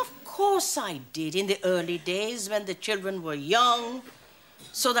 Of course I did in the early days when the children were young,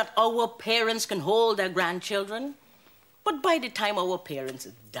 so that our parents can hold their grandchildren. But by the time our parents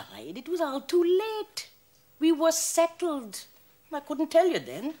died, it was all too late. We were settled. I couldn't tell you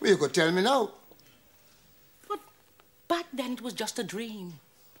then. Well, you could tell me now. But back then it was just a dream.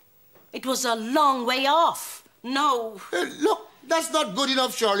 It was a long way off. No. Look, that's not good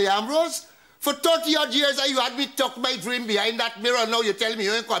enough, Shirley Ambrose. For 30-odd years, you had me tuck my dream behind that mirror, and now you tell me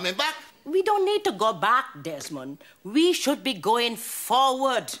you ain't coming back? We don't need to go back, Desmond. We should be going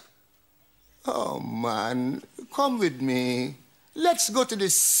forward. Oh, man, come with me. Let's go to the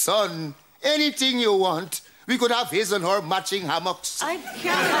sun. Anything you want. We could have his and her matching hammocks. I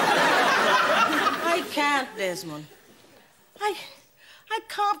can't. I can't, Desmond. I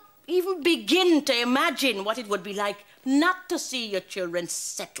can't even begin to imagine what it would be like not to see your children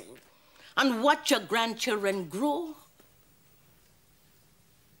settle and watch your grandchildren grow.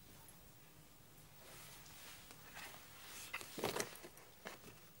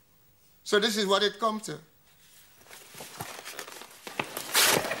 So this is what it comes to.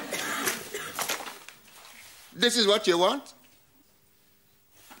 This is what you want?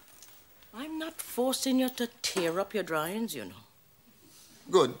 I'm not forcing you to tear up your drawings, you know.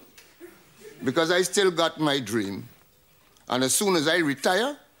 Good. Because I still got my dream. And as soon as I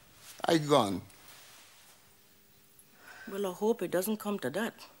retire, I gone. Well, I hope it doesn't come to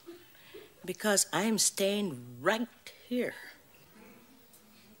that. Because I'm staying right here.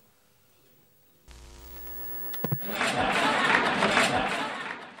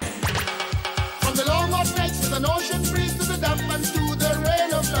 From the long hot nights to the ocean breeze to the damp and to the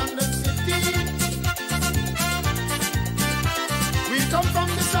rain of London City. We come from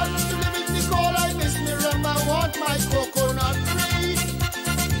the sun to live in the cold. I miss me rum, I want my coconut tree.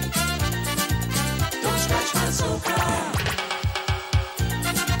 Don't scratch my sofa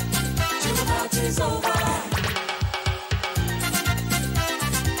till the party's over.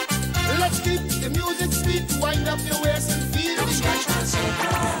 Let's keep the music sweet, wind up your waist and feel the scratch my sofa.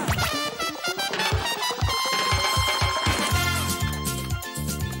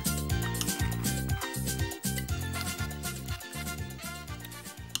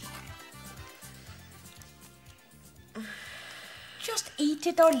 Just eat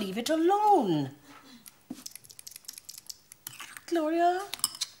it or leave it alone. Gloria?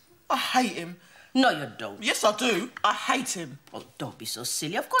 I hate him. No, you don't. Yes, I do. I hate him. Oh, don't be so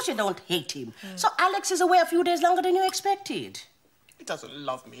silly. Of course you don't hate him. So Alex is away a few days longer than you expected. He doesn't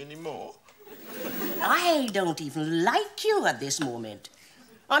love me anymore. I don't even like you at this moment.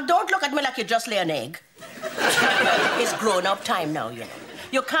 And don't look at me like you just lay an egg. It's grown-up time now, you know.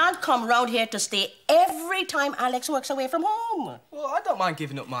 You can't come round here to stay every time Alex works away from home. Well, I don't mind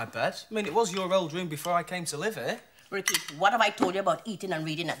giving up my bed. I mean, it was your old room before I came to live here. Ricky, what have I told you about eating and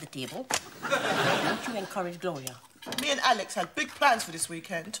reading at the table? Don't you encourage Gloria? Me and Alex had big plans for this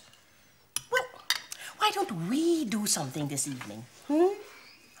weekend. Well, why don't we do something this evening?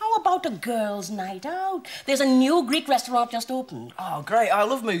 How about a girls' night out? There's a new Greek restaurant just opened. Oh, great. I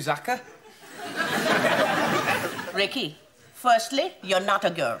love moussaka. Ricky, firstly, you're not a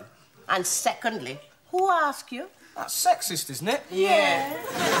girl. And secondly, who asked you? That's sexist, isn't it? Yeah.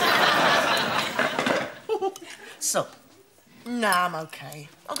 So? Nah, I'm okay.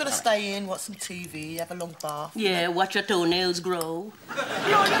 I'm gonna stay in, watch some TV, have a long bath. Yeah, watch your toenails grow.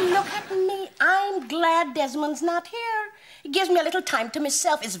 Gloria, look at me. I'm glad Desmond's not here. It gives me a little time to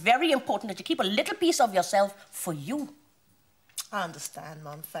myself. It's very important that you keep a little piece of yourself for you. I understand,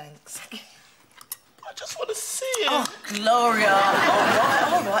 Mum, thanks. I just want to see him. Oh, Gloria.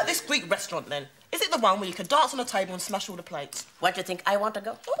 All right. This Greek restaurant, then. Is it the one where you can dance on the table and smash all the plates? What, do you think I want to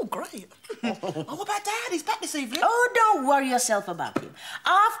go? Oh, great. Oh, what about Dad? He's back this evening. Oh, don't worry yourself about him.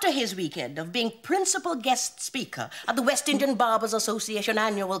 After his weekend of being principal guest speaker at the West Indian Barbers Association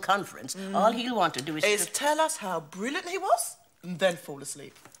annual conference, all he'll want to do is tell us how brilliant he was and then fall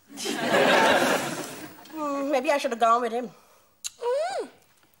asleep. Maybe I should have gone with him.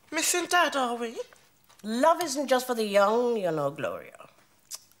 Missing Dad, are we? Love isn't just for the young, you know, Gloria.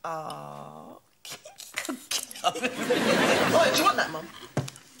 Oh. Oh, do you want that, Mum?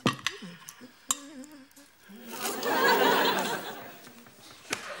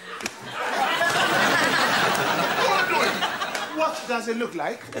 What does it look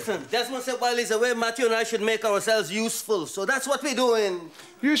like? Listen, Desmond said while he's away, Matthew and I should make ourselves useful. So that's what we're doing.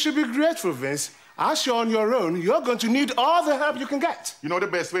 You should be grateful, Vince. As you're on your own, you're going to need all the help you can get. You know the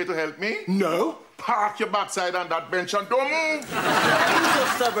best way to help me? No. Park your backside on that bench and don't move. He's so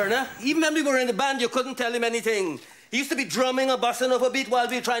stubborn, huh? Even when we were in the band, you couldn't tell him anything. He used to be drumming or bossing over a beat while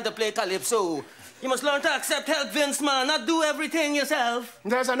we were trying to play calypso. You must learn to accept help, Vince, man, not do everything yourself.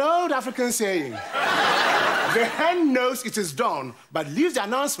 There's an old African saying. The hen knows it is dawn, but leaves the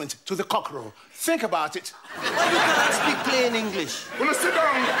announcement to the cockerel. Think about it. Why you can't speak plain English? Wanna sit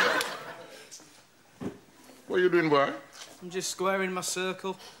down? What are you doing, boy? I'm just squaring my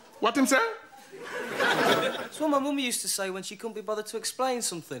circle. What him say? That's what my mummy used to say when she couldn't be bothered to explain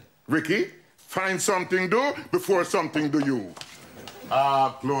something. Ricky, find something do before something do you.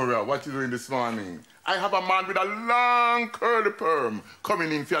 Gloria, what you doing this morning? I have a man with a long curly perm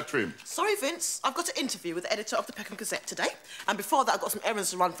coming in for your trim. Sorry, Vince. I've got an interview with the editor of the Peckham Gazette today. And before that, I've got some errands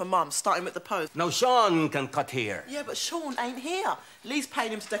to run for Mum, starting with the post. Now, Sean can cut here. Yeah, but Sean ain't here. Lee's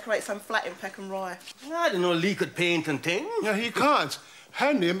paying him to decorate some flat in Peckham Rye. I didn't know Lee could paint and things. No, he can't.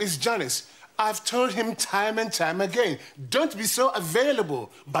 Her name is Janice. I've told him time and time again, don't be so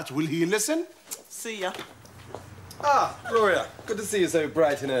available. But will he listen? See ya. Ah, Gloria, good to see you so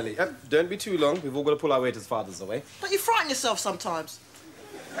bright and early. Don't be too long. We've all got to pull our waiters' fathers away. Don't you frighten yourself sometimes?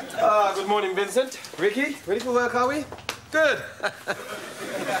 Good morning, Vincent. Ricky, ready for work, are we? Good.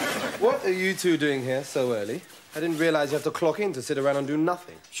 What are you two doing here so early? I didn't realize you have to clock in to sit around and do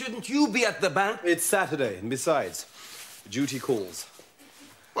nothing. Shouldn't you be at the bank? It's Saturday, and besides, duty calls.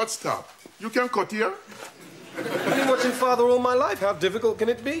 What's stop? You can cut here? I've been watching Father all my life. How difficult can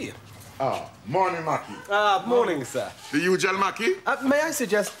it be? Morning, Mackie. Morning, sir. The usual Mackie? May I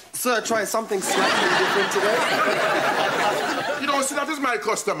suggest, sir, try something slightly different today? You don't see that is my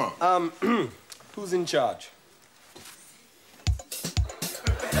customer. Who's in charge?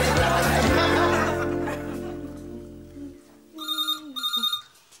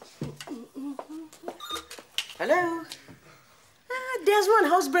 Hello? Desmond,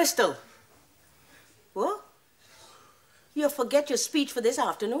 how's Bristol? What? You forget your speech for this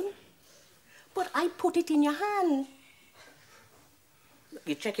afternoon? But I put it in your hand.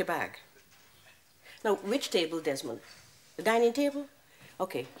 You check your bag. Now, which table, Desmond? The dining table?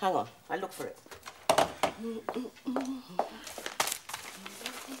 Okay, hang on. I'll look for it.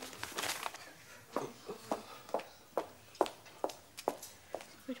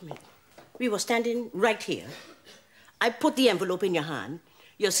 Wait a minute. We were standing right here. I put the envelope in your hand.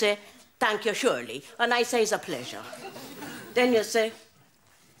 You say, thank you, Shirley. And I say, it's a pleasure. Then you say,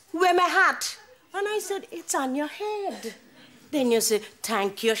 where my hat? And I said, it's on your head. Then you say,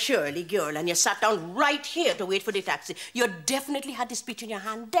 thank you, Shirley, girl. And you sat down right here to wait for the taxi. You definitely had the speech in your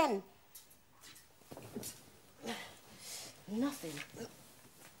hand then. Nothing.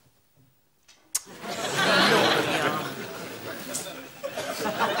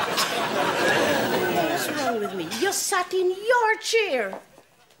 What's wrong with me? You sat in your chair.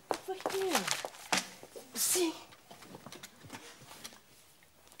 Over here. See?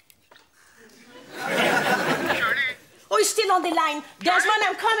 Shirley? Oh, he's still on the line. Desmond,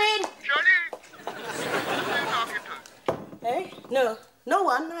 I'm coming. Shirley? Who are you talking to? Eh? No. No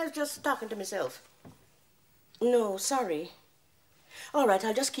one. I was just talking to myself. No, sorry. All right,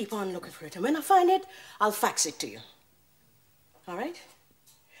 I'll just keep on looking for it. And when I find it, I'll fax it to you. All right?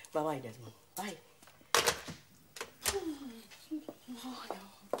 Bye-bye, Desmond. Bye.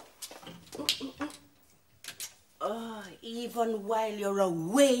 Oh, even while you're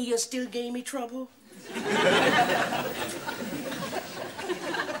away, you still gave me trouble.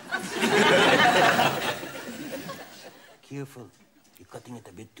 Careful. You're cutting it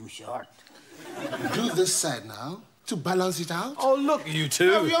a bit too short. Do this side now, to balance it out. Oh, look, you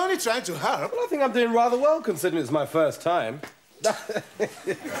two. No, we're only trying to help. Well, I think I'm doing rather well, considering it's my first time.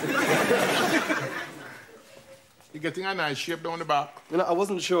 You're getting a nice shape down the back. You know, I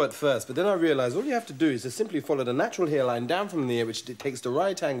wasn't sure at first, but then I realized all you have to do is to simply follow the natural hairline down from the ear, which takes the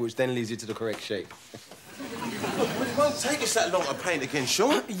right angle, which then leads you to the correct shape. But it won't take us that long to paint again,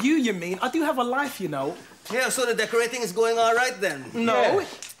 Sean. You mean? I do have a life, you know. Yeah, so the decorating is going all right then? No. Yeah.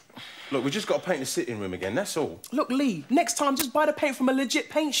 Look, we just got to paint the sitting room again, that's all. Look, Lee, next time just buy the paint from a legit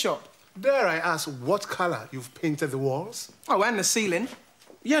paint shop. Dare I ask what colour you've painted the walls? Oh, and the ceiling.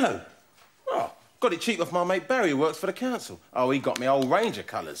 Yellow. Oh, got it cheap off my mate Barry, who works for the council. Oh, he got me a whole range of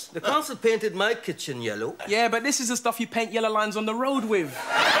colours. The council painted my kitchen yellow. Yeah, but this is the stuff you paint yellow lines on the road with.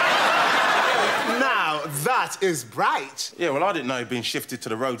 Now, that is bright. Yeah, well, I didn't know he'd been shifted to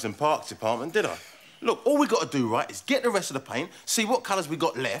the Roads and Parks department, did I? Look, all we got to do, right, is get the rest of the paint, see what colours we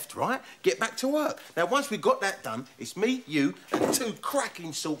got left, right, get back to work. Now, once we got that done, it's me, you, and two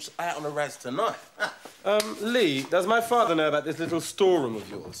cracking sorts out on the Raz tonight. Lee, does my father know about this little storeroom of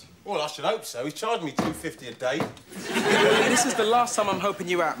yours? Well, I should hope so. He's charged me $2.50 a day. Lee, this is the last time I'm helping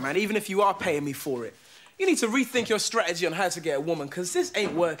you out, man, even if you are paying me for it. You need to rethink your strategy on how to get a woman, because this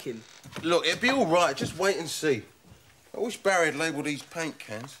ain't working. Look, it'll be all right. Just wait and see. I wish Barry had labelled these paint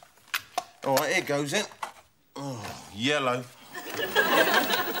cans. All right, here goes it. Oh, yellow.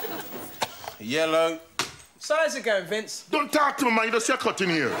 Yellow. So how's it going, Vince? Don't talk to me, man. You just see a cut in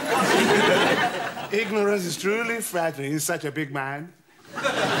here. Ignorance is truly frightening. He's such a big man.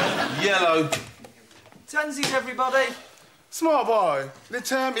 Yellow. Tunsies, everybody. Small boy, the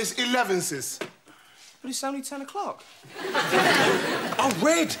time is 11, sis. But it's only 10 o'clock. Oh,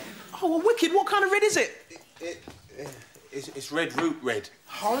 red. Oh, well, wicked. What kind of red is it? It's red root red.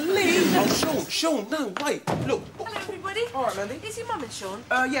 Holly. Oh, Sean, no, wait. Look. Hello, everybody. All right, Mandy. Is your mum and Sean?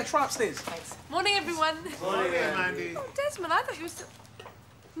 Yeah, try upstairs. Thanks. Morning, everyone. Morning, Mandy. Oh, Desmond, I thought you were still...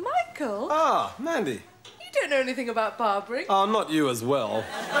 Michael? Ah, Mandy. You don't know anything about barbering. Oh, not you as well.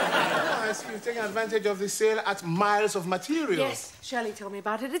 Yes, you've taken advantage of the sale at Miles of Materials. Yes, Shirley told me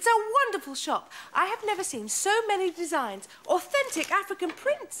about it. It's a wonderful shop. I have never seen so many designs, authentic African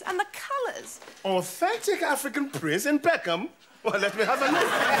prints, and the colours. Authentic African prints in Peckham? Well, let me have a look.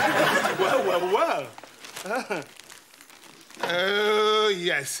 well. Oh,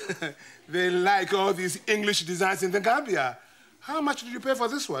 yes. They like all these English designs in the Gambia. How much did you pay for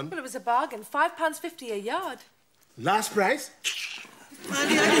this one? Well, it was a bargain. £5.50 a yard. Last price?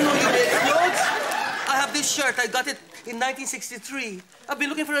 Mandy, I didn't know you made clothes. I have this shirt. I got it in 1963. I've been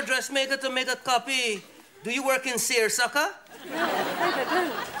looking for a dressmaker to make a copy. Do you work in seersucker? No, I'm afraid I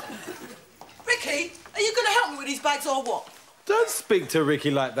don't. Ricky, are you going to help me with these bags or what? Don't speak to Ricky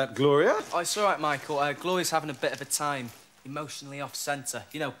like that, Gloria. Oh, it's all right, Michael. Gloria's having a bit of a time. Emotionally off-centre.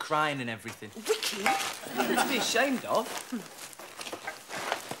 You know, crying and everything. Ricky? Nothing to be ashamed of.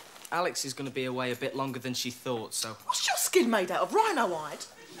 Alex is going to be away a bit longer than she thought, so... What's your skin made out of? Rhino hide?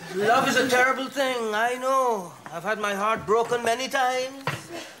 Love is a terrible thing, I know. I've had my heart broken many times.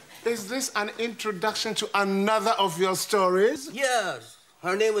 Is this an introduction to another of your stories? Yes.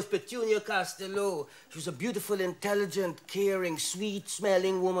 Her name was Petunia Costello. She was a beautiful, intelligent, caring,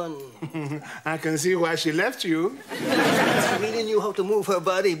 sweet-smelling woman. I can see why she left you. She really knew how to move her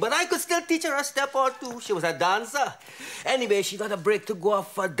body, but I could still teach her a step or two. She was a dancer. Anyway, she got a break to go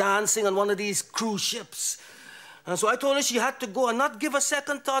off for dancing on one of these cruise ships. And so I told her she had to go and not give a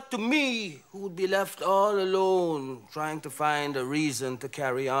second thought to me, who would be left all alone, trying to find a reason to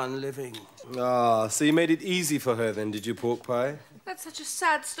carry on living. Ah, so you made it easy for her then, did you, Pork Pie? That's such a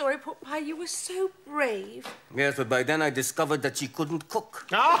sad story, Pork Pie. You were so brave. Yes, but by then I discovered that she couldn't cook.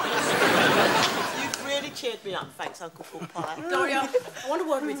 You've really cheered me up. Thanks, Uncle Pork Pie. Gloria, I want to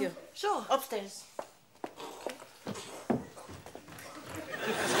word with you. Sure. Upstairs.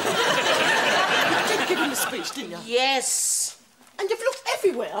 You did give him a speech, didn't you? Yes. And you've looked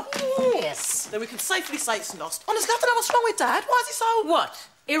everywhere? Yes. Then we can safely say it's lost. Honestly, I don't know what's wrong with Dad. Why is he so... What?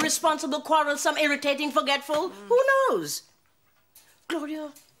 Irresponsible, quarrelsome, irritating, forgetful? Who knows?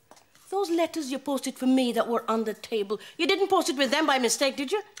 Gloria, those letters you posted for me that were on the table, you didn't post it with them by mistake,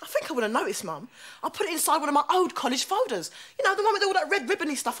 did you? I think I would have noticed, Mum. I put it inside one of my old college folders. You know, the one with all that red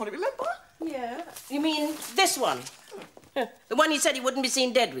ribbony stuff on it, remember? Yeah. You mean this one? The one he said he wouldn't be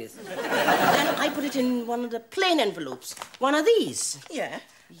seen dead with. Then I put it in one of the plain envelopes. One of these. Yeah.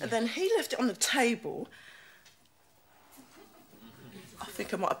 And then he left it on the table. I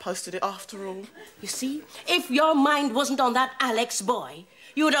think I might have posted it after all. You see, if your mind wasn't on that Alex boy,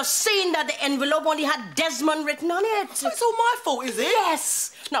 you would have seen that the envelope only had Desmond written on it. So it's all my fault, is it?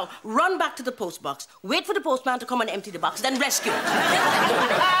 Yes. Now, run back to the post box, wait for the postman to come and empty the box, then rescue it.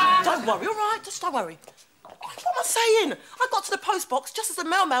 Don't worry, all right? Just don't worry. What am I saying? I got to the post box just as the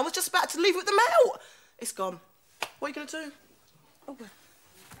mailman was just about to leave it with the mail. It's gone. What are you going to do? Oh, well.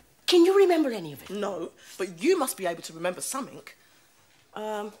 Can you remember any of it? No, but you must be able to remember something.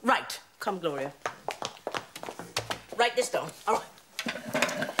 Right. Come, Gloria. Write this down. All right.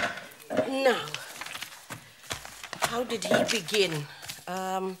 Now, how did he begin?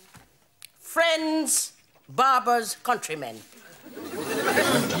 Friends, barbers, countrymen.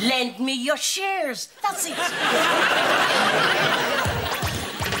 Lend me your shares. That's it.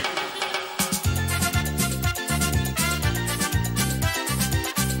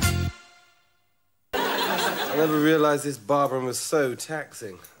 I never realised this barbering was so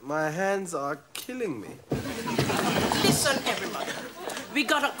taxing. My hands are killing me. Listen, everybody. We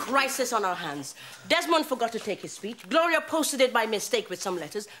got a crisis on our hands. Desmond forgot to take his speech. Gloria posted it by mistake with some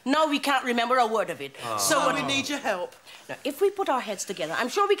letters. Now we can't remember a word of it. So we need your help. Now, if we put our heads together, I'm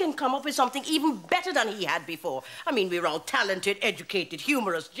sure we can come up with something even better than he had before. I mean, we're all talented, educated,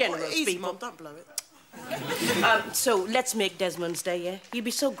 humorous, generous easy, people. Mum, don't blow it. So let's make Desmond's day, yeah? He'd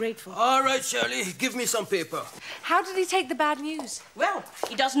be so grateful. All right, Shirley, give me some paper. How did he take the bad news? Well,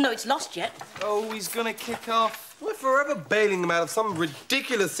 he doesn't know it's lost yet. Oh, he's gonna kick off. We're forever bailing him out of some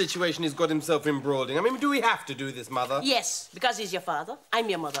ridiculous situation he's got himself embroiled in. I mean, do we have to do this, Mother? Yes, because he's your father. I'm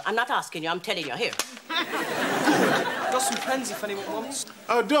your mother. I'm not asking you, I'm telling you. Here. Got some pens if anyone wants.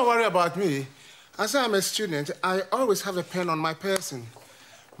 Oh, don't worry about me. As I'm a student, I always have a pen on my person.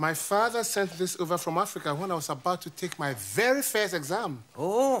 My father sent this over from Africa when I was about to take my very first exam.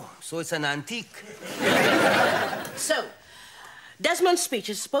 Oh, so it's an antique. So, Desmond's speech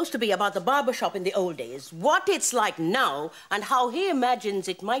is supposed to be about the barbershop in the old days, what it's like now, and how he imagines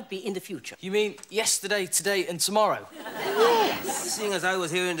it might be in the future. You mean yesterday, today, and tomorrow? Yes. Seeing as I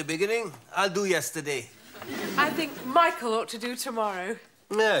was here in the beginning, I'll do yesterday. I think Michael ought to do tomorrow.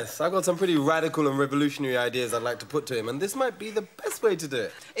 Yes, I've got some pretty radical and revolutionary ideas I'd like to put to him, and this might be the best way to do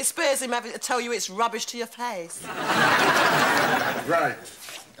it. It spares him having to tell you it's rubbish to your face. Right.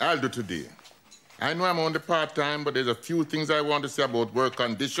 I'll do today. I know I'm only part-time, but there's a few things I want to say about work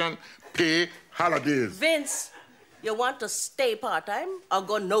condition, pay, holidays. Vince, you want to stay part-time or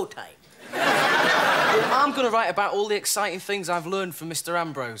go no time? I'm going to write about all the exciting things I've learned from Mr.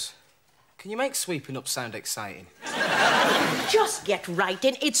 Ambrose. Can you make sweeping up sound exciting? Just get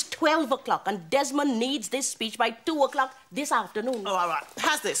writing. It's 12 o'clock, and Desmond needs this speech by 2 o'clock this afternoon. Oh, all right.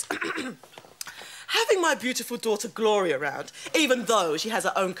 How's this? Having my beautiful daughter Gloria around, even though she has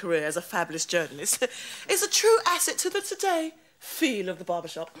her own career as a fabulous journalist, is a true asset to the today feel of the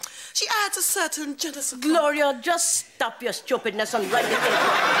barbershop. She adds a certain jealous... Gloria, just stop your stupidness and write it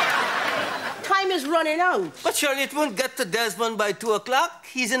in. Time is running out. But surely it won't get to Desmond by 2 o'clock.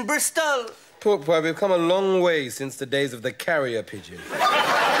 He's in Bristol. Pork pie, we've come a long way since the days of the carrier pigeon.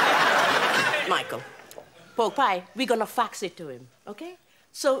 Michael, pork pie, we're gonna fax it to him, okay?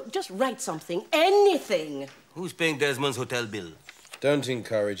 So just write something, anything. Who's paying Desmond's hotel bill? Don't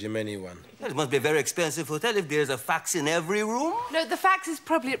encourage him, anyone. It must be a very expensive hotel if there's a fax in every room. No, the fax is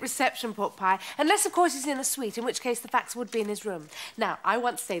probably at reception, pork pie. Unless, of course, he's in a suite, in which case the fax would be in his room. Now, I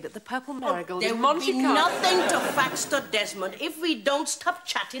once stayed at the Purple Marigold There in will Monte be Carlo. nothing to fax to Desmond if we don't stop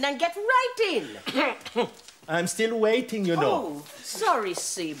chatting and get writing. I'm still waiting, you know. Oh, sorry,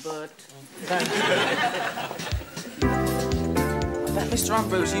 Seabird. I bet Mr.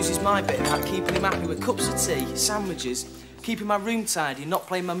 Ambrose uses my bit about keeping him happy with cups of tea, sandwiches, keeping my room tidy, not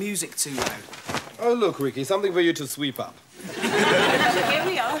playing my music too loud. Oh, look, Ricky, something for you to sweep up. Here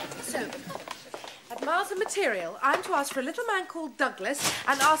we are. So, at Miles of Material, I'm to ask for a little man called Douglas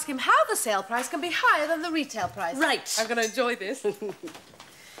and ask him how the sale price can be higher than the retail price. Right. I'm going to enjoy this.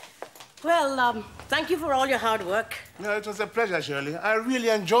 Well, thank you for all your hard work. No, it was a pleasure, Shirley. I really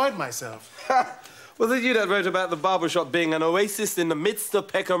enjoyed myself. Was it you that wrote about the barbershop being an oasis in the midst of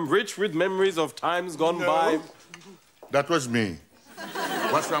Peckham, rich with memories of times gone by? That was me.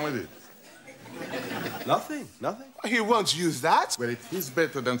 What's wrong with it? Nothing, nothing. He won't use that. Well, it is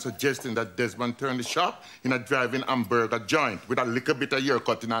better than suggesting that Desmond turn the shop in a drive-in hamburger joint with a little bit of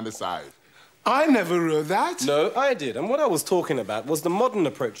haircutting on the side. I never wrote that. No, I did. And what I was talking about was the modern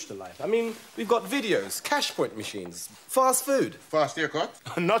approach to life. I mean, we've got videos, cash point machines, fast food. Fast haircut?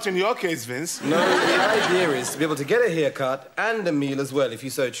 Not in your case, Vince. No, the idea is to be able to get a haircut and a meal as well, if you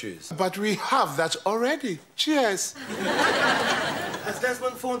so choose. But we have that already. Cheers. Has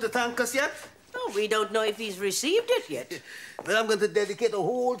Desmond phoned to thank us yet? Oh, we don't know if he's received it yet. Well, I'm going to dedicate a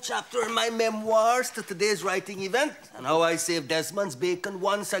whole chapter in my memoirs to today's writing event and how I saved Desmond's bacon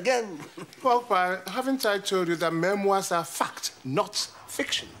once again. Pork pie, haven't I told you that memoirs are fact, not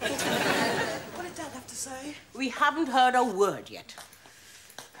fiction? What did Dad have to say? We haven't heard a word yet.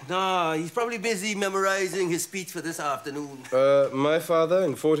 No, he's probably busy memorizing his speech for this afternoon. My father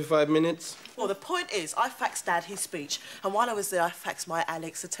in 45 minutes. Well, the point is, I faxed Dad his speech, and while I was there, I faxed my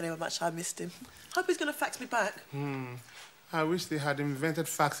Alex to tell him how much I missed him. Hope he's going to fax me back. I wish they had invented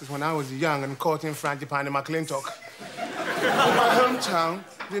faxes when I was young and caught in Frangipane and McClintock. In my hometown,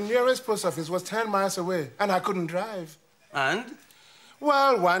 the nearest post office was 10 miles away, and I couldn't drive. And?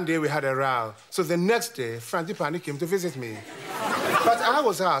 Well, one day we had a row, so the next day, Frangipane came to visit me. But I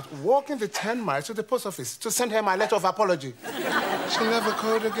was out walking the 10 miles to the post office to send her my letter of apology. She never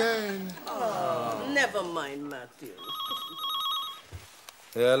called again. Oh, never mind, Matthew.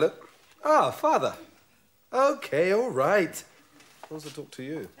 Hello? Ah, Father. Okay, all right. I want to talk to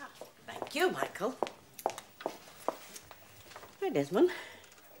you. Thank you, Michael. Hi, Desmond.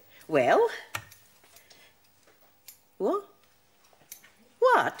 Well? What?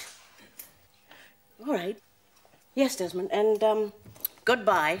 What? All right. Yes, Desmond, and,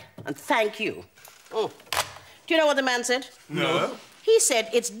 goodbye, and thank you. Oh. Do you know what the man said? No. He said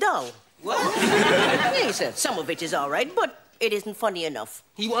it's dull. What? Yeah, he said some of it is all right, but it isn't funny enough.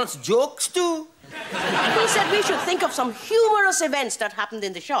 He wants jokes, too? He said we should think of some humorous events that happened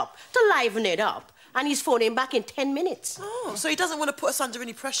in the shop to liven it up, and he's phoning back in 10 minutes. Oh, so he doesn't want to put us under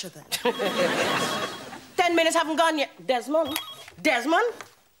any pressure, then? 10 minutes haven't gone yet. Desmond? Desmond?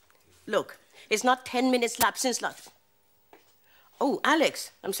 Look, it's not 10 minutes lapsed since last... Oh,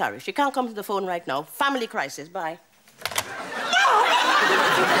 Alex, I'm sorry. She can't come to the phone right now. Family crisis. Bye.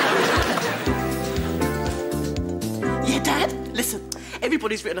 Yeah, Dad? Listen,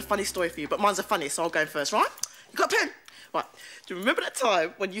 everybody's written a funny story for you, but mine's the funniest, so I'll go first, right? You got a pen? Right. Do you remember that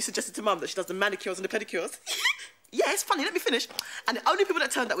time when you suggested to Mum that she does the manicures and the pedicures? Yeah, it's funny, let me finish. And the only people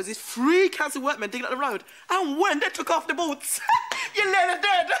that turned up was these 3 council workmen digging up the road. And when they took off the boots, you lay her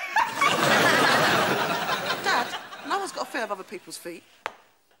dead. Dad, no one's got a fear of other people's feet.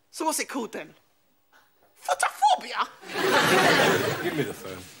 So what's it called then? Photophobia? Give me the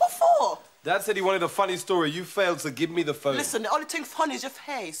phone. What for? Dad said he wanted a funny story. You failed, so give me the phone. Listen, the only thing funny is your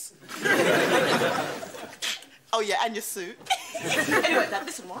face. Oh, yeah, and your suit. Anyway, Dad,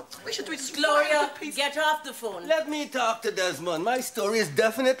 listen, what? We should do it. Gloria, get off the phone. Let me talk to Desmond. My story is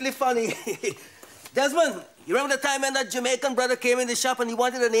definitely funny. Desmond, you remember the time when that Jamaican brother came in the shop and he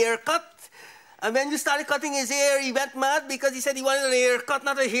wanted an haircut? And when you started cutting his hair, he went mad because he said he wanted an haircut,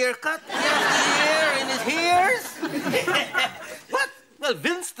 not a haircut. He has the hair in his hairs. What? Well,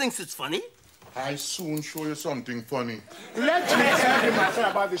 Vince thinks it's funny. I'll soon show you something funny. Let me tell you, my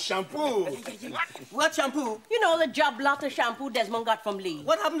friend, about the shampoo. What shampoo? You know, the job lot of shampoo Desmond got from Lee.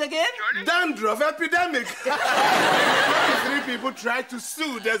 What happened again? Dandruff epidemic. 3 people tried to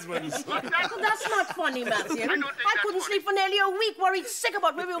sue Desmonds. Well, that's not funny, Matthew. I couldn't sleep for nearly a week, worried sick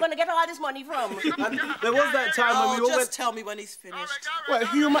about where we were going to get all this money from. And there was that time when we all just tell me when he's finished. Well,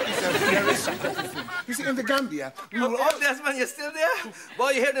 humour is a very simple thing. You see, in the Gambia, we will all... Desmond, you're still there?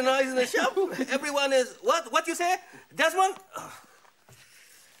 Boy, you heard the noise in the shop? Everyone is... What you say? Desmond?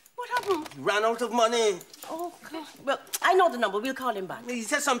 What happened? Ran out of money. Oh, God. Well, I know the number. We'll call him back. He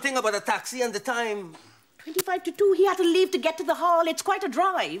said something about a taxi and the time. 25 to 2. He had to leave to get to the hall. It's quite a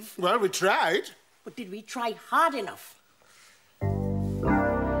drive. Well, we tried. But did we try hard enough?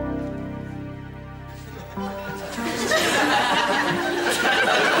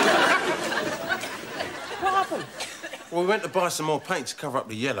 What happened? Well, we went to buy some more paint to cover up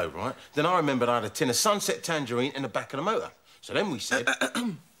the yellow, right? Then I remembered I had a tin of Sunset Tangerine in the back of the motor. So then we said...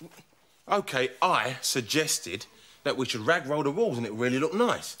 OK, I suggested that we should rag roll the walls and it really looked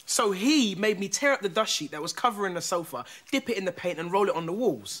nice. So he made me tear up the dust sheet that was covering the sofa, dip it in the paint and roll it on the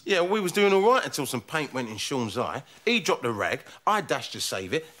walls. Yeah, well, we was doing all right until some paint went in Sean's eye. He dropped the rag, I dashed to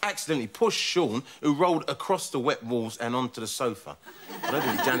save it, accidentally pushed Sean, who rolled across the wet walls and onto the sofa. I don't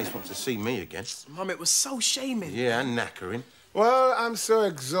think Janice wants to see me again. Mum, it was so shaming. Yeah, and knackering. Well, I'm so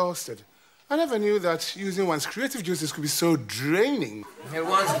exhausted. I never knew that using one's creative juices could be so draining. Here,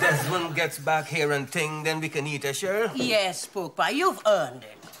 once Desmond gets back here and ting, then we can eat a share. Yes, Spook Pie, you've earned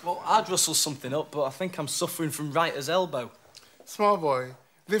it. Well, I'd rustle something up, but I think I'm suffering from writer's elbow. Small boy,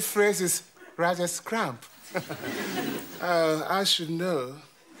 the phrase is writer's cramp. I should know.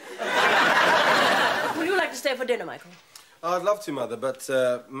 Would you like to stay for dinner, Michael? I'd love to, Mother, but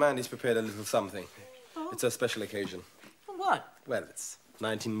Mandy's prepared a little something. Oh. It's a special occasion. For what? Well, it's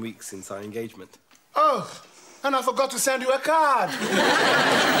 19 weeks since our engagement. Oh, and I forgot to send you a card.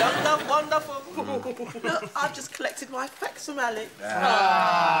 Wonderful. Look, I've just collected my facsimile.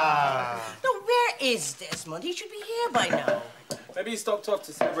 Now, where is Desmond? He should be here by now. Maybe he stopped off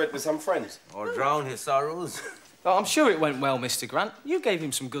to celebrate with some friends. Or drown his sorrows. Oh, I'm sure it went well, Mr. Grant. You gave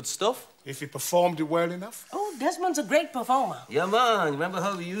him some good stuff. If he performed it well enough. Oh, Desmond's a great performer. Yeah, man. Remember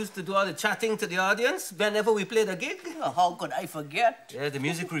how we used to do all the chatting to the audience whenever we played a gig? Oh, how could I forget? Yeah, the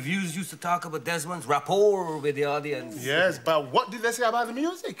music reviews used to talk about Desmond's rapport with the audience. Yes, but what did they say about the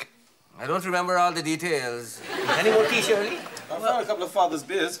music? I don't remember all the details. Any more tea, Shirley? I found a couple of Father's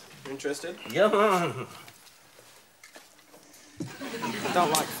beers. Interested? Yeah, man. I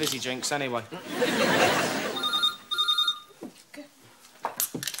don't like fizzy drinks anyway.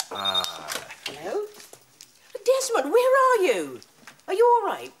 Hello? Desmond, where are you? Are you all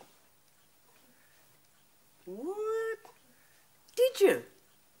right? What? Did you?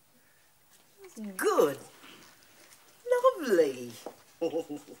 Good. Lovely.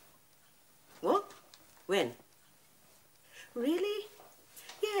 What? When? Really?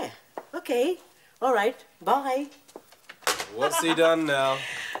 Yeah. Okay. All right. Bye. What's he done now?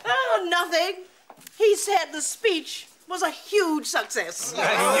 Oh, nothing. He said the speech was a huge success.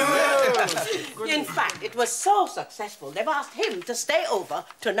 In fact, it was so successful, they've asked him to stay over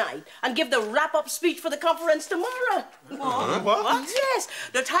tonight and give the wrap-up speech for the conference tomorrow. What? Yes.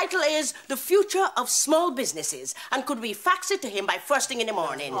 The title is The Future of Small Businesses, and could we fax it to him by first thing in the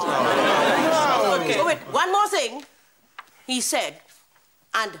morning? Okay. Oh, wait, one more thing. He said,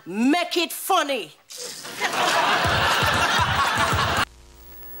 and make it funny.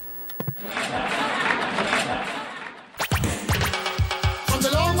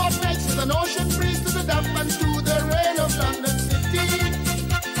 An ocean breeze to the Desmonds to the rain of London City.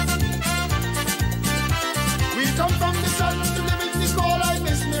 We come from the sun to live in the cold. I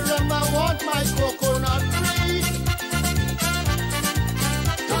miss me rum, I want my coconut tree.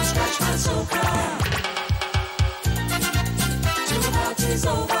 Don't scratch my sofa.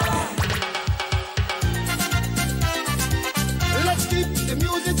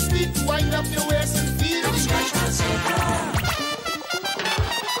 up your waist and feel the scratch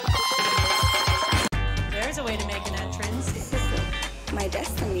There's a way to make an entrance. My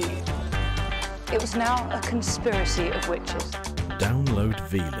destiny. It was now a conspiracy of witches. Download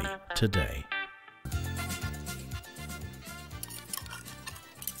Veely today.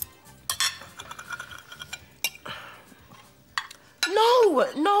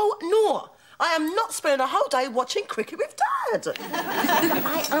 No. I am not spending a whole day watching cricket with Dad.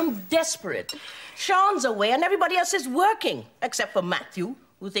 I am desperate. Sean's away and everybody else is working, except for Matthew,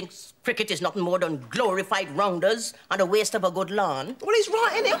 who thinks cricket is nothing more than glorified rounders and a waste of a good lawn. Well, he's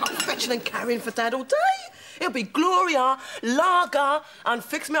right, innit? I'm not fetching and carrying for Dad all day. It'll be Gloria, lager, and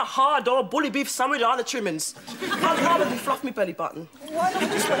fix me a hard or bully beef sandwich with all the trimmings. I'd rather be fluff me belly button. Why don't you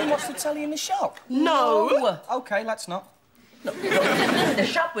just let him watch the telly in the shop? No. OK, let's not. No. The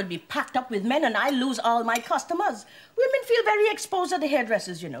shop will be packed up with men and I lose all my customers. Women feel very exposed at the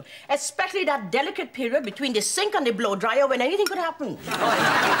hairdressers, you know, especially that delicate period between the sink and the blow dryer when anything could happen.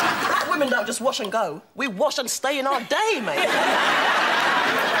 Black women don't just wash and go. We wash and stay in our day, mate.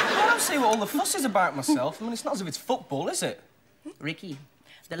 I don't see what all the fuss is about myself. I mean, it's not as if it's football, is it? Ricky,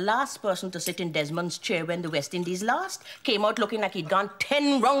 the last person to sit in Desmond's chair when the West Indies lost came out looking like he'd gone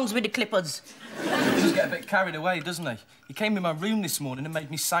 10 rounds with the Clippers. He does get a bit carried away, doesn't he? He came in my room this morning and made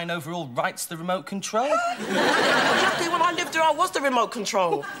me sign over all rights to the remote control. Lucky when I lived here, I was the remote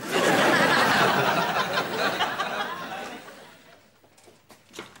control.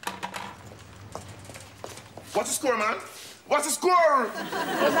 What's the score, man? What's the score?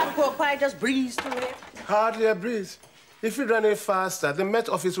 Was that pork pie just breezed through it? Hardly a breeze. If you'd run any faster, the Met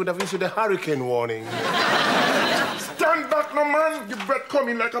Office would have issued a hurricane warning. Stand back, no man. Your breath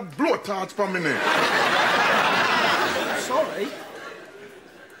coming like a blowtorch from me. Sorry.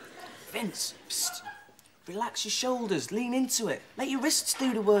 Vince, psst. Relax your shoulders, lean into it. Let your wrists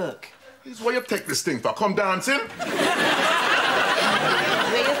do the work. This is where you take this thing for. Come dancing. Where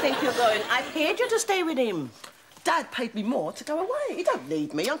you think you're going? I paid you to stay with him. Dad paid me more to go away. He don't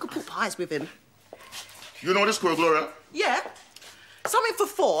need me. Uncle put pies with him. You know the score, Gloria? Yeah. Something for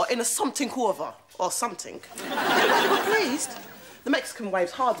 4 in a something over. Or something. But pleased. The Mexican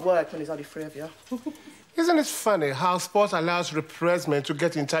wave's hard work when there's only 3 of you. Isn't it funny how sport allows repressment to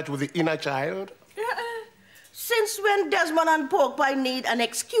get in touch with the inner child? Since when Desmond and pork pie need an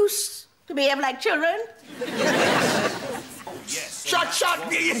excuse to behave like children? Yes. Shot!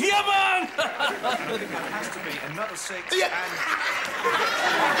 Yeah, man! There has to be another 6 Yeah.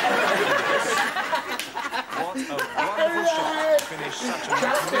 What a wonderful shot to finish such a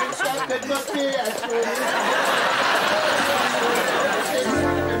magnificent...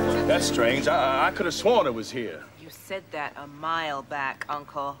 That's strange. I could have sworn it was here. You said that a mile back,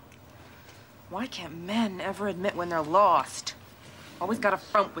 Uncle. Why can't men ever admit when they're lost? Always got a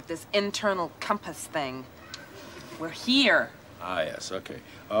front with this internal compass thing. We're here. Ah, yes, okay.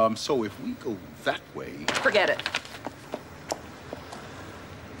 So if we go that way... Forget it.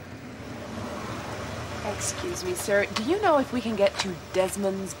 Excuse me, sir. Do you know if we can get to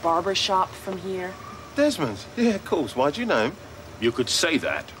Desmond's barber shop from here? Desmonds? Yeah, of course. Why'd you know him? You could say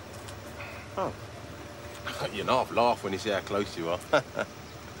that. Oh. You know, I've laughed when you see how close you are.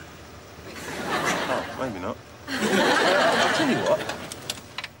 Oh, maybe not. I'll tell you what.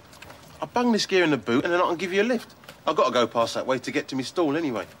 I'll bung this gear in the boot and then I can give you a lift. I've got to go past that way to get to my stall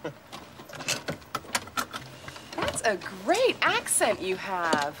anyway. That's a great accent you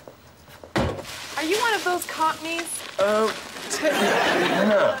have. Are you one of those Cockneys? Technically,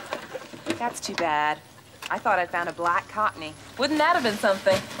 no. That's too bad. I thought I'd found a black Cockney. Wouldn't that have been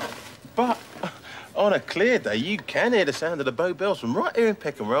something? But on a clear day, you can hear the sound of the Bow Bells from right here in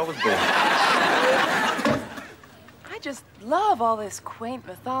Peckham, where I was born. I just love all this quaint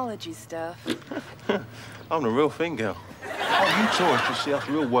mythology stuff. I'm the real thing, girl. Oh, you tourists should see us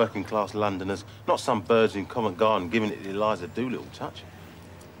real working-class Londoners, not some birds in Covent Garden giving it the Eliza Doolittle touch.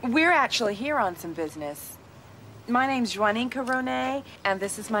 We're actually here on some business. My name's Juanica Ronay, and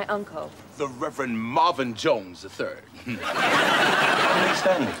this is my uncle. The Reverend Marvin Jones III.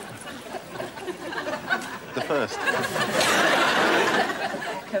 Stanley. The first.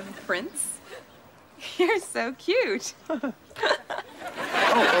 Prince? You're so cute. Oh,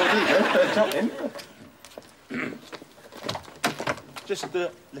 there you go. Jump in. Just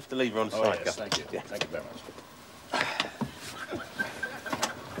lift the lever on the side. Yes, thank you. Yeah. Thank you very much.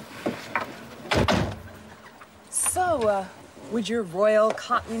 So, would your royal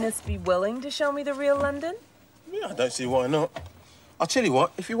cockneyness be willing to show me the real London? Yeah, I don't see why not. I'll tell you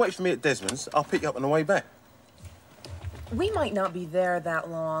what, if you wait for me at Desmond's, I'll pick you up on the way back. We might not be there that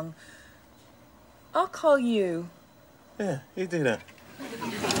long. I'll call you. Yeah, you do that.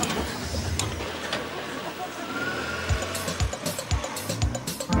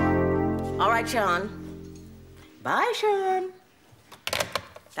 right, Sean. Bye, Sean.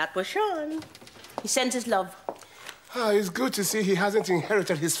 That was Sean. He sends his love. Oh, it's good to see he hasn't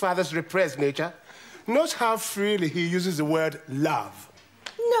inherited his father's repressed nature. Note how freely he uses the word love.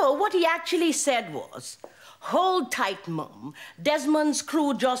 No, what he actually said was, hold tight, Mum. Desmond's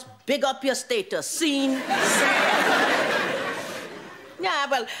crew just big up your status. Seen? Yeah,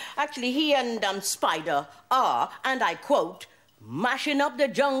 well, actually, he and Spider are, and I quote, mashing up the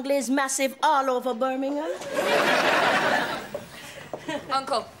jungle is massive all over Birmingham.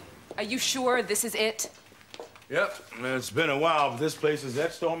 Uncle, are you sure this is it? Yep, it's been a while, but this place is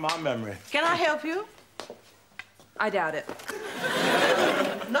etched on my memory. Can I help you? I doubt it.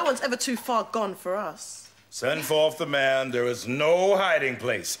 No one's ever too far gone for us. Send forth the man. There is no hiding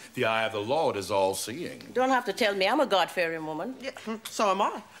place. The eye of the Lord is all-seeing. Don't have to tell me. I'm a God-fearing woman. Yeah, so am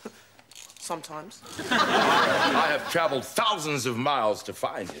I. Sometimes. I have traveled thousands of miles to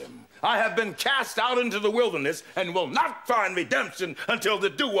find him. I have been cast out into the wilderness and will not find redemption until the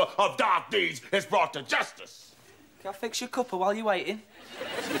doer of dark deeds is brought to justice. Can I fix your cuppa while you're waiting?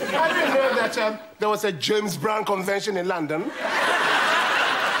 I didn't know that there was a James Brown convention in London.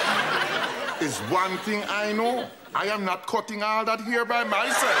 Is one thing I know. I am not cutting all that hair by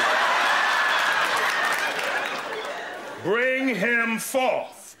myself. Bring him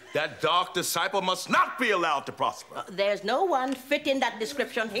forth. That dark disciple must not be allowed to prosper. There's no one fitting that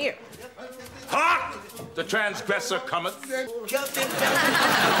description here. Hark! The transgressor cometh.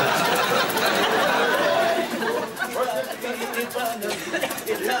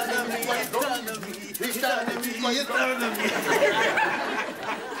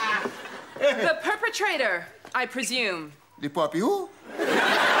 The perpetrator, I presume. The puppy who?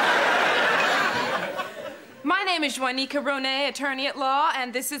 My name is Juanica Ronet, attorney at law,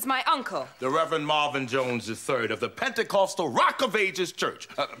 and this is my uncle. The Reverend Marvin Jones III of the Pentecostal Rock of Ages Church,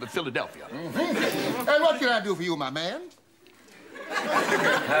 Philadelphia. Mm-hmm. And what can I do for you, my man?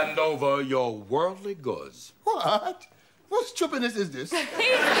 Hand over your worldly goods. What? What stupidness is this?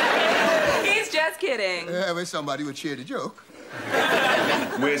 He's just kidding. I wish somebody would share the joke.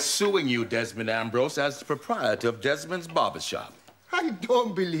 We're suing you, Desmond Ambrose, as the proprietor of Desmond's barbershop. I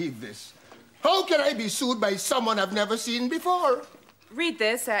don't believe this. How can I be sued by someone I've never seen before? Read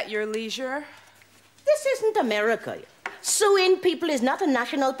this at your leisure. This isn't America. Suing people is not a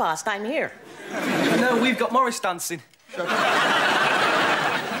national pastime here. No, we've got Morris dancing.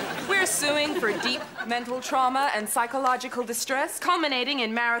 We're suing for deep mental trauma and psychological distress, culminating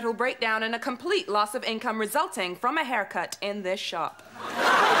in marital breakdown and a complete loss of income resulting from a haircut in this shop.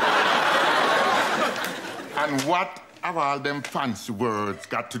 And what have all them fancy words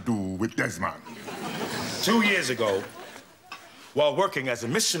got to do with Desmond? 2 years ago, while working as a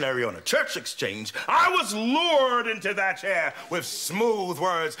missionary on a church exchange, I was lured into that chair with smooth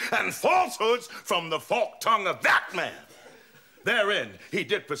words and falsehoods from the forked tongue of that man. Therein, he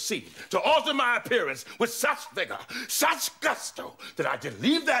did proceed to alter my appearance with such vigor, such gusto, that I did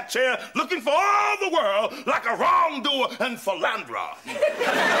leave that chair looking for all the world like a wrongdoer and philanderer.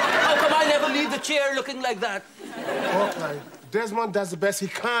 How come I never leave the chair looking like that? Okay. Desmond does the best he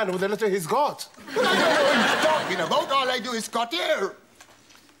can with the little he's got. But I don't know what he's talking about. All I do is cut hair.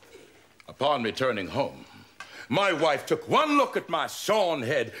 Upon returning home, my wife took one look at my shorn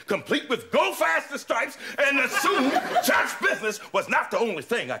head, complete with go faster stripes, and assumed church business was not the only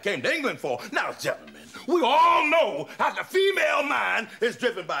thing I came to England for. Now, gentlemen, we all know how the female mind is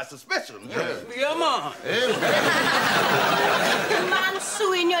driven by suspicion. Yeah, ma. The man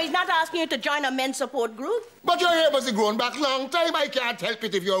suing you, he's not asking you to join a men's support group. But your hair must have grown back long time. I can't help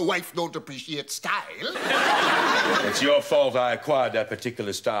it if your wife don't appreciate style. It's your fault I acquired that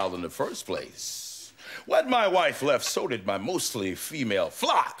particular style in the first place. When my wife left, so did my mostly female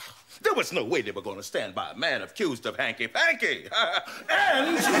flock. There was no way they were going to stand by a man accused of hanky-panky.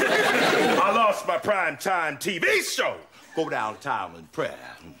 And I lost my prime-time TV show, Go Downtown in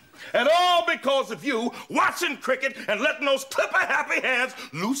Prayer. And all because of you watching cricket and letting those clipper-happy hands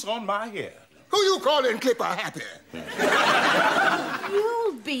loose on my hair. Who you calling clipper-happy?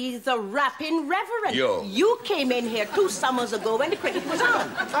 You'll be the rapping reverend. Yo. You came in here 2 summers ago when the cricket was on.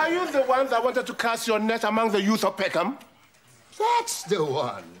 Are you the one that wanted to cast your net among the youth of Peckham? That's the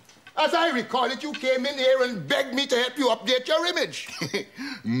one. As I recall it, you came in here and begged me to help you update your image.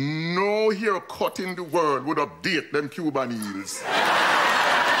 No haircut in the world would update them Cuban heels.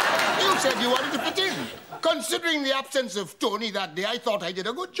 You said you wanted to fit in. Considering the absence of Tony that day, I thought I did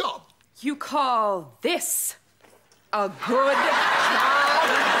a good job. You call this a good job?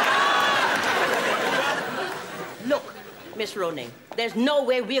 Look, Miss Ronan, there's no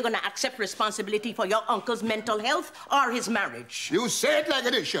way we're going to accept responsibility for your uncle's mental health or his marriage. You say it like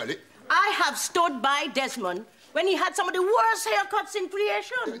it is, Shirley. I have stood by Desmond when he had some of the worst haircuts in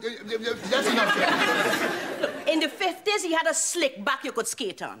creation. That's enough. Look, in the 50s, he had a slick back you could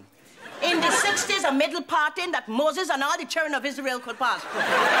skate on. In the 60s, a middle parting that Moses and all the children of Israel could pass through.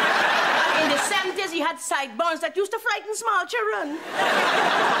 In the 70s, he had sideburns that used to frighten small children.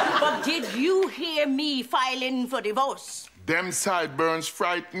 But did you hear me filing for divorce? Them sideburns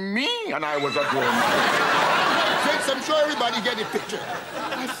frightened me, and I was a grown man. Fritz, I'm sure everybody get the picture.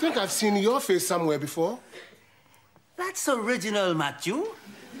 I think I've seen your face somewhere before. That's original, Matthew.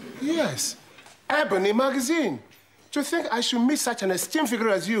 Yes. Ebony magazine. To think I should meet such an esteemed figure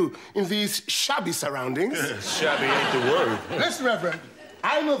as you in these shabby surroundings. Shabby ain't the word. Listen, Reverend,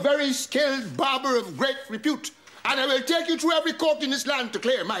 I'm a very skilled barber of great repute, and I will take you through every court in this land to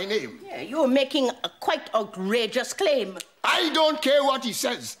clear my name. Yeah, you're making a quite outrageous claim. I don't care what he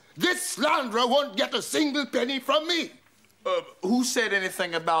says. This slanderer won't get a single penny from me. Who said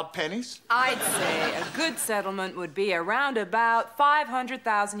anything about pennies? I'd say a good settlement would be around about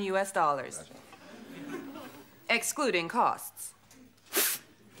 $500,000 US, excluding costs.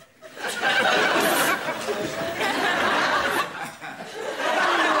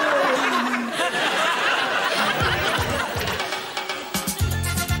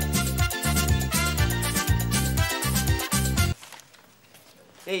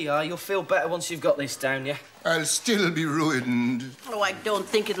 Here you are. You'll feel better once you've got this down, yeah? I'll still be ruined. Oh, I don't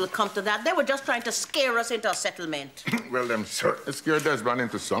think it'll come to that. They were just trying to scare us into a settlement. Well, them certainly scared Desmond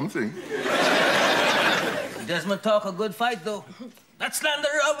into something. Desmond talk a good fight, though. That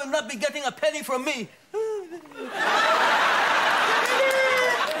slanderer will not be getting a penny from me.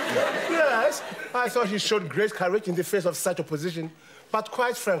 Yes, I thought you showed great courage in the face of such opposition. But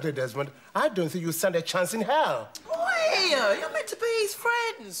quite frankly, Desmond, I don't think you stand a chance in hell. Hey, you're meant to be his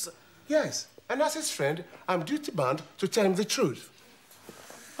friends. Yes, and as his friend, I'm duty-bound to tell him the truth.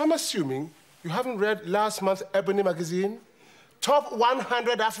 I'm assuming you haven't read last month's Ebony magazine? Top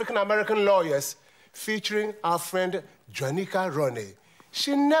 100 African-American lawyers, featuring our friend Janika Roney.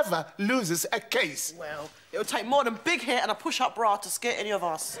 She never loses a case. Well, it would take more than big hair and a push-up bra to scare any of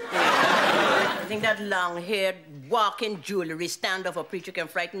us. I think that long-haired, walking jewelry stand-up preacher can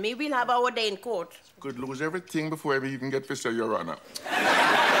frighten me. We'll have our day in court. Could lose everything before we even get to say Your Honor.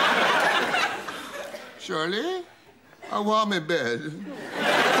 Shirley, I want my bed.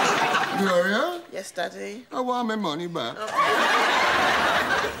 Gloria? Yes, Daddy? I want my money back.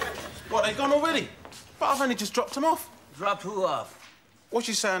 What, they gone already? But I've only just dropped them off. Dropped who off? What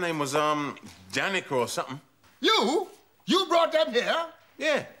you say her name was, Janica or something? You? You brought them here?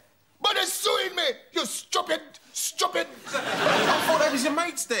 Yeah. But they're suing me, you stupid. I thought that was your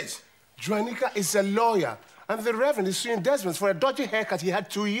mates, Des. Janika is a lawyer, and the Reverend is suing Desmond for a dodgy haircut he had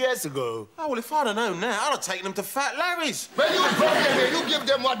 2 years ago. Oh, well, if I'd have known that, I'd have taken them to Fat Larry's. Well, you brought them here, you give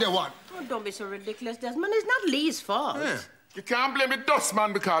them what they want. Oh, don't be so ridiculous, Desmond. It's not Lee's fault. Yeah. You can't blame the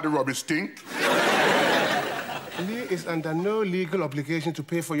dustman because the rubbish stink. Lee is under no legal obligation to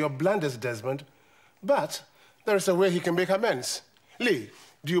pay for your blunders, Desmond. But there is a way he can make amends. Lee,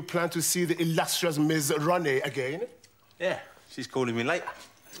 do you plan to see the illustrious Miss Roney again? Yeah, she's calling me later.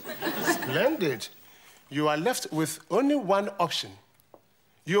 Splendid. You are left with only one option.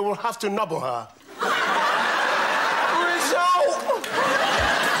 You will have to nobble her. Result!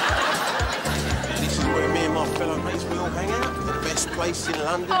 This is where me and my fellow mates, we all hang out. The best place in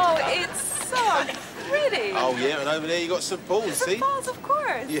London. Oh, it's so pretty. Oh, yeah, and over there you got St. Paul's, see? St. Paul's, of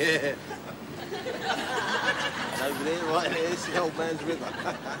course. Yeah. And over there, right there, it's the old man's river.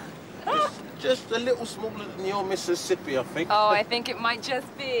 just a little smaller than your Mississippi, I think. Oh, I think it might just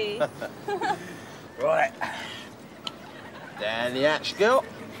be. Right. Down the hatch, girl.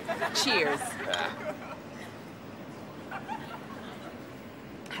 Cheers.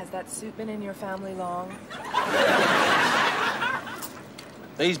 Has that suit been in your family long?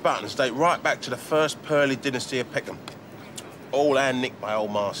 These buttons date right back to the first Pearly dynasty of Peckham. All hand-nicked by old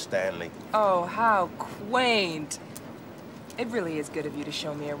Ma Stanley. Oh, how quaint. It really is good of you to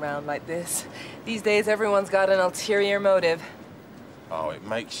show me around like this. These days, everyone's got an ulterior motive. Oh, it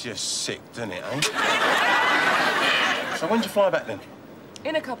makes you sick, doesn't it, eh? So when'd you fly back, then?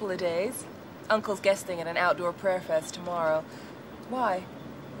 In a couple of days. Uncle's guesting at an outdoor prayer fest tomorrow. Why?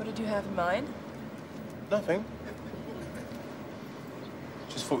 What did you have in mind? Nothing.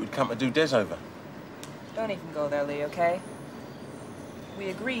 Just thought we'd come to do Des over. Don't even go there, Lee, okay? We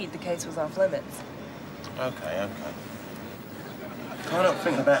agreed the case was off limits. Okay. Can't help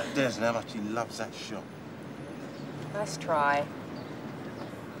thinking about Des and how much he loves that shop. Let's try.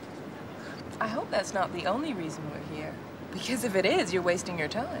 I hope that's not the only reason we're here. Because if it is, you're wasting your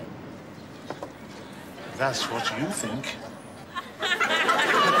time. That's what you think.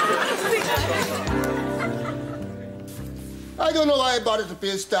 I don't know why I bother to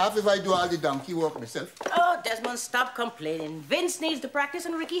pay staff if I do all the donkey work myself. Oh, Desmond, stop complaining. Vince needs to practice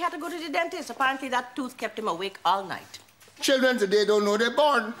and Ricky had to go to the dentist. Apparently that tooth kept him awake all night. Children today don't know they're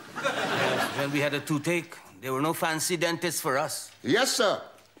born. When we had a toothache, there were no fancy dentists for us. Yes, sir.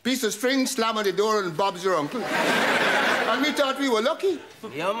 Piece of string, slam on the door, and Bob's your uncle. And we thought we were lucky.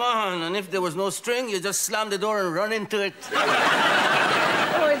 Yeah, man. And if there was no string, you just slam the door and run into it.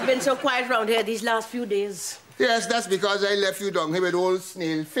 Oh, it's been so quiet around here these last few days. Yes, that's because I left you down here with old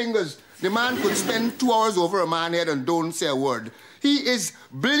snail fingers. The man could spend 2 hours over a man head and don't say a word. He is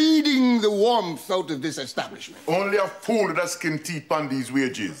bleeding the warmth out of this establishment. Only a fool that has skin teeth on these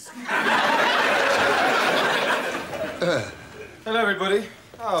wages. Hello, everybody.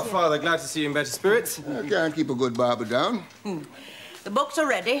 Oh, Father, glad to see you in better spirits. I can't keep a good barber down. The books are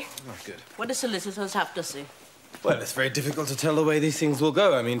ready. Oh, good. What do solicitors have to say? Well, it's very difficult to tell the way these things will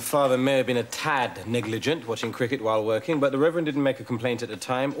go. I mean, Father may have been a tad negligent watching cricket while working, but the Reverend didn't make a complaint at the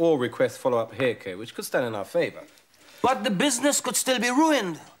time or request follow-up hair care, which could stand in our favour. But the business could still be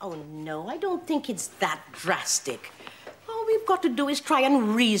ruined. Oh, no, I don't think it's that drastic. All we've got to do is try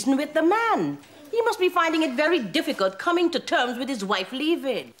and reason with the man. He must be finding it very difficult coming to terms with his wife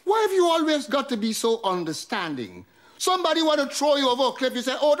leaving. Why have you always got to be so understanding? Somebody want to throw you over a cliff, you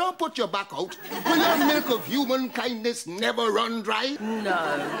say, oh, don't put your back out. Will your milk of human kindness never run dry?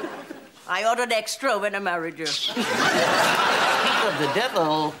 No. I ordered extra when I married you. Speak of the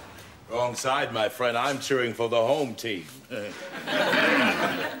devil. Wrong side, my friend. I'm cheering for the home team.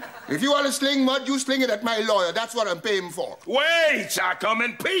 If you want to sling mud, you sling it at my lawyer. That's what I'm paying for. Wait! I come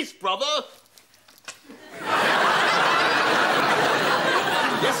in peace, brother.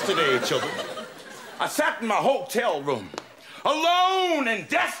 Yesterday, children, I sat in my hotel room, alone and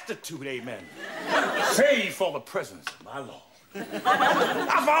destitute, amen, save for the presence of my Lord.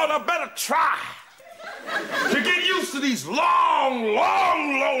 I thought I'd better try to get used to these long,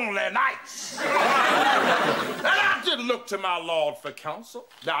 long, lonely nights. And I did look to my Lord for counsel.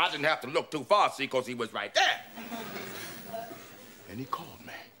 Now, I didn't have to look too far, see, because he was right there. And he called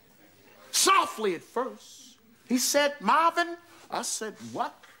me. Softly at first. He said, Marvin. I said,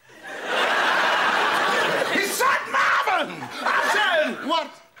 what? He said, Marvin! I said, what?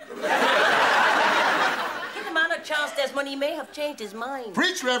 Give the man a chance, Desmond. He may have changed his mind.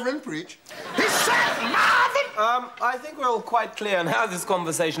 Preach, Reverend, preach. He said, Marvin! I think we're all quite clear on how this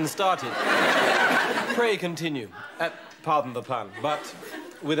conversation started. Pray continue. Pardon the pun, but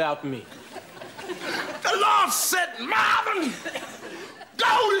without me. The Lord said, Marvin,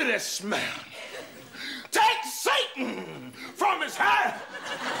 go to this man. Take Satan from his hand.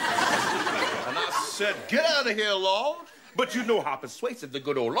 And I said, get out of here, Lord. But you know how persuasive the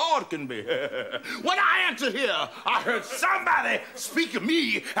good old Lord can be. When I entered here, I heard somebody speak of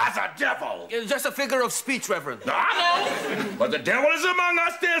me as a devil. It's just a figure of speech, Reverend. I know. But the devil is among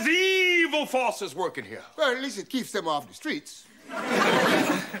us. There's evil forces working here. Well, at least it keeps them off the streets.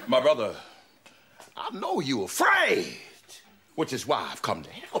 My brother, I know you're afraid, which is why I've come to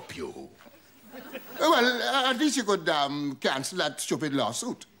help you. Well, at least you could cancel that stupid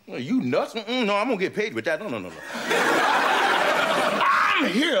lawsuit. Are you nuts? No, I'm gonna get paid with that. No. I'm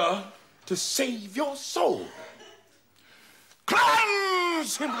here to save your soul.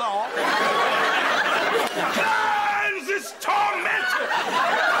 Cleanse him, Lord. Cleanse this tormented,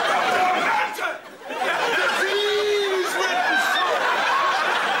 disease-ridden soul.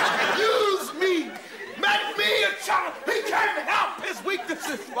 Use me. Make me a child. He can't help his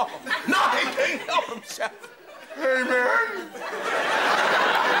weaknesses, Lord. No, he can't help himself. Amen.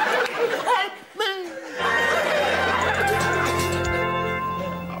 Help me.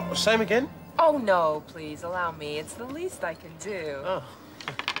 Oh, same again? Oh, no, please, allow me. It's the least I can do. Oh.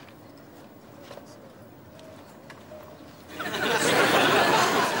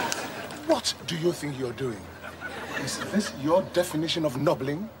 What do you think you're doing? Is this your definition of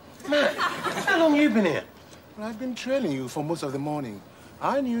nobbling? Man, how long you been here? Well, I've been trailing you for most of the morning.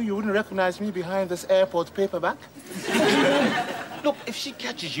 I knew you wouldn't recognize me behind this airport paperback. Look, if she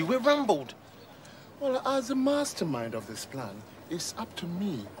catches you, we're rumbled. Well, as the mastermind of this plan, it's up to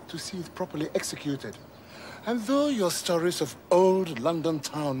me to see it properly executed. And though your stories of old London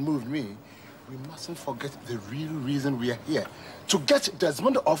town moved me, we mustn't forget the real reason we are here. To get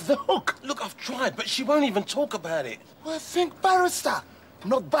Desmond off the hook. Look, I've tried, but she won't even talk about it. Well, think barrister,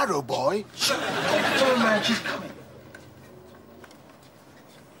 not barrow boy. Shut up. Oh, man, she's coming.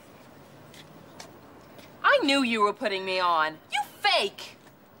 I knew you were putting me on. You fake.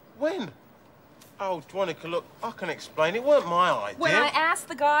 When? Oh, Dwonica, look, I can explain. It weren't my idea. When I asked asked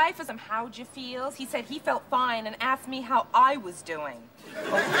the guy for some how'd you feels. He said he felt fine and asked me how I was doing.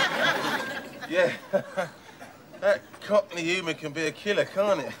 Yeah. That Cockney humour can be a killer,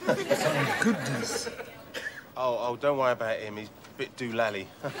 can't it? Oh, goodness. Oh, don't worry about him. He's a bit doolally.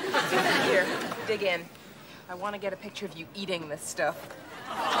 Here, dig in. I want to get a picture of you eating this stuff.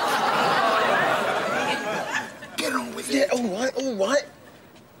 Get on with it. Yeah, all right.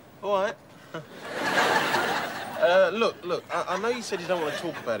 All right. Look, I know you said you don't want to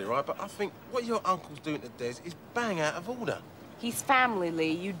talk about it, right? But I think what your uncle's doing to Des is bang out of order. He's family,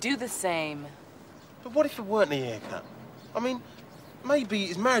 Lee. You do the same. But what if it weren't the haircut? I mean, maybe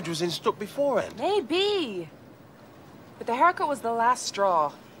his marriage was instruct beforehand. Maybe. But the haircut was the last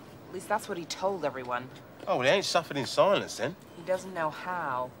straw. At least that's what he told everyone. Oh, well, he ain't suffered in silence, then. He doesn't know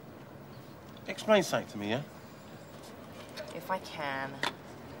how. Explain something to me, yeah? If I can.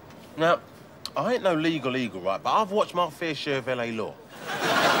 Now, I ain't no legal, right? But I've watched my fair share of LA law.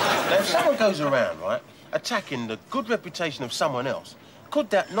 Now, if someone goes around, right, attacking the good reputation of someone else, could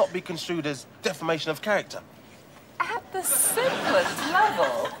that not be construed as defamation of character? At the simplest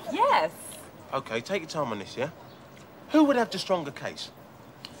level, yes. OK, take your time on this, yeah? Who would have the stronger case?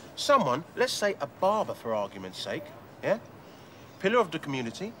 Someone, let's say a barber for argument's sake, yeah? Pillar of the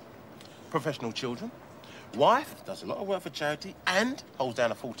community, professional children, wife, does a lot of work for charity, and holds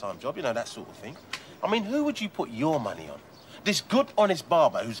down a full-time job, you know, that sort of thing. I mean, who would you put your money on? This good, honest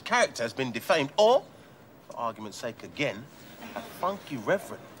barber whose character has been defamed, or, for argument's sake again, a funky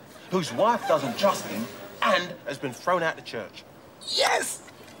reverend whose wife doesn't trust him and has been thrown out of church? Yes!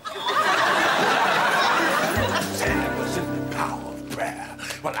 It was in the power of prayer.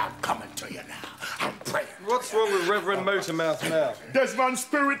 Well, I'm coming to you now. I'm praying. What's wrong with Reverend Motormouth now? Desmond's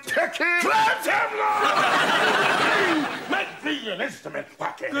spirit taking. Cleanse him, Lord! Make me an instrument.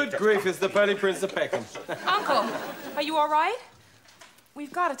 Good grief, it's the Pearly Prince of Peckham. Uncle, are you all right?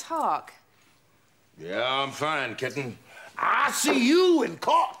 We've got to talk. Yeah, I'm fine, kitten. I see you in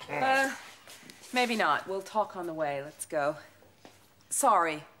court. Maybe not. We'll talk on the way. Let's go.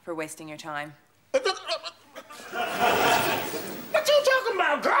 Sorry for wasting your time. What you talking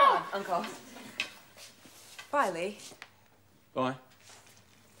about, girl? Come on, Uncle. Bye, Lee. Bye.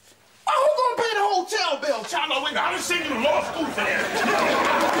 Oh, who gonna pay the hotel bill, Charlie? I done seen you law school for that.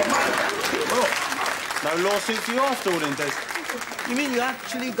 No lawsuit for you after all, then, Des. You mean you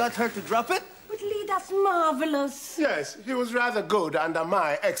actually got her to drop it? But Lee, that's marvelous. Yes, he was rather good under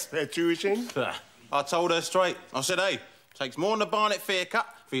my expert tuition. I told her straight. I said, hey, takes more than a Barnet fair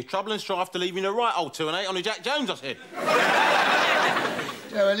cut for your trouble and strife to leave you in the right old 2 and 8 on the Jack Jones, I said.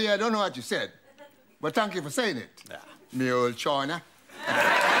 Yeah, well, Lee, I don't know what you said, but thank you for saying it. Me old China.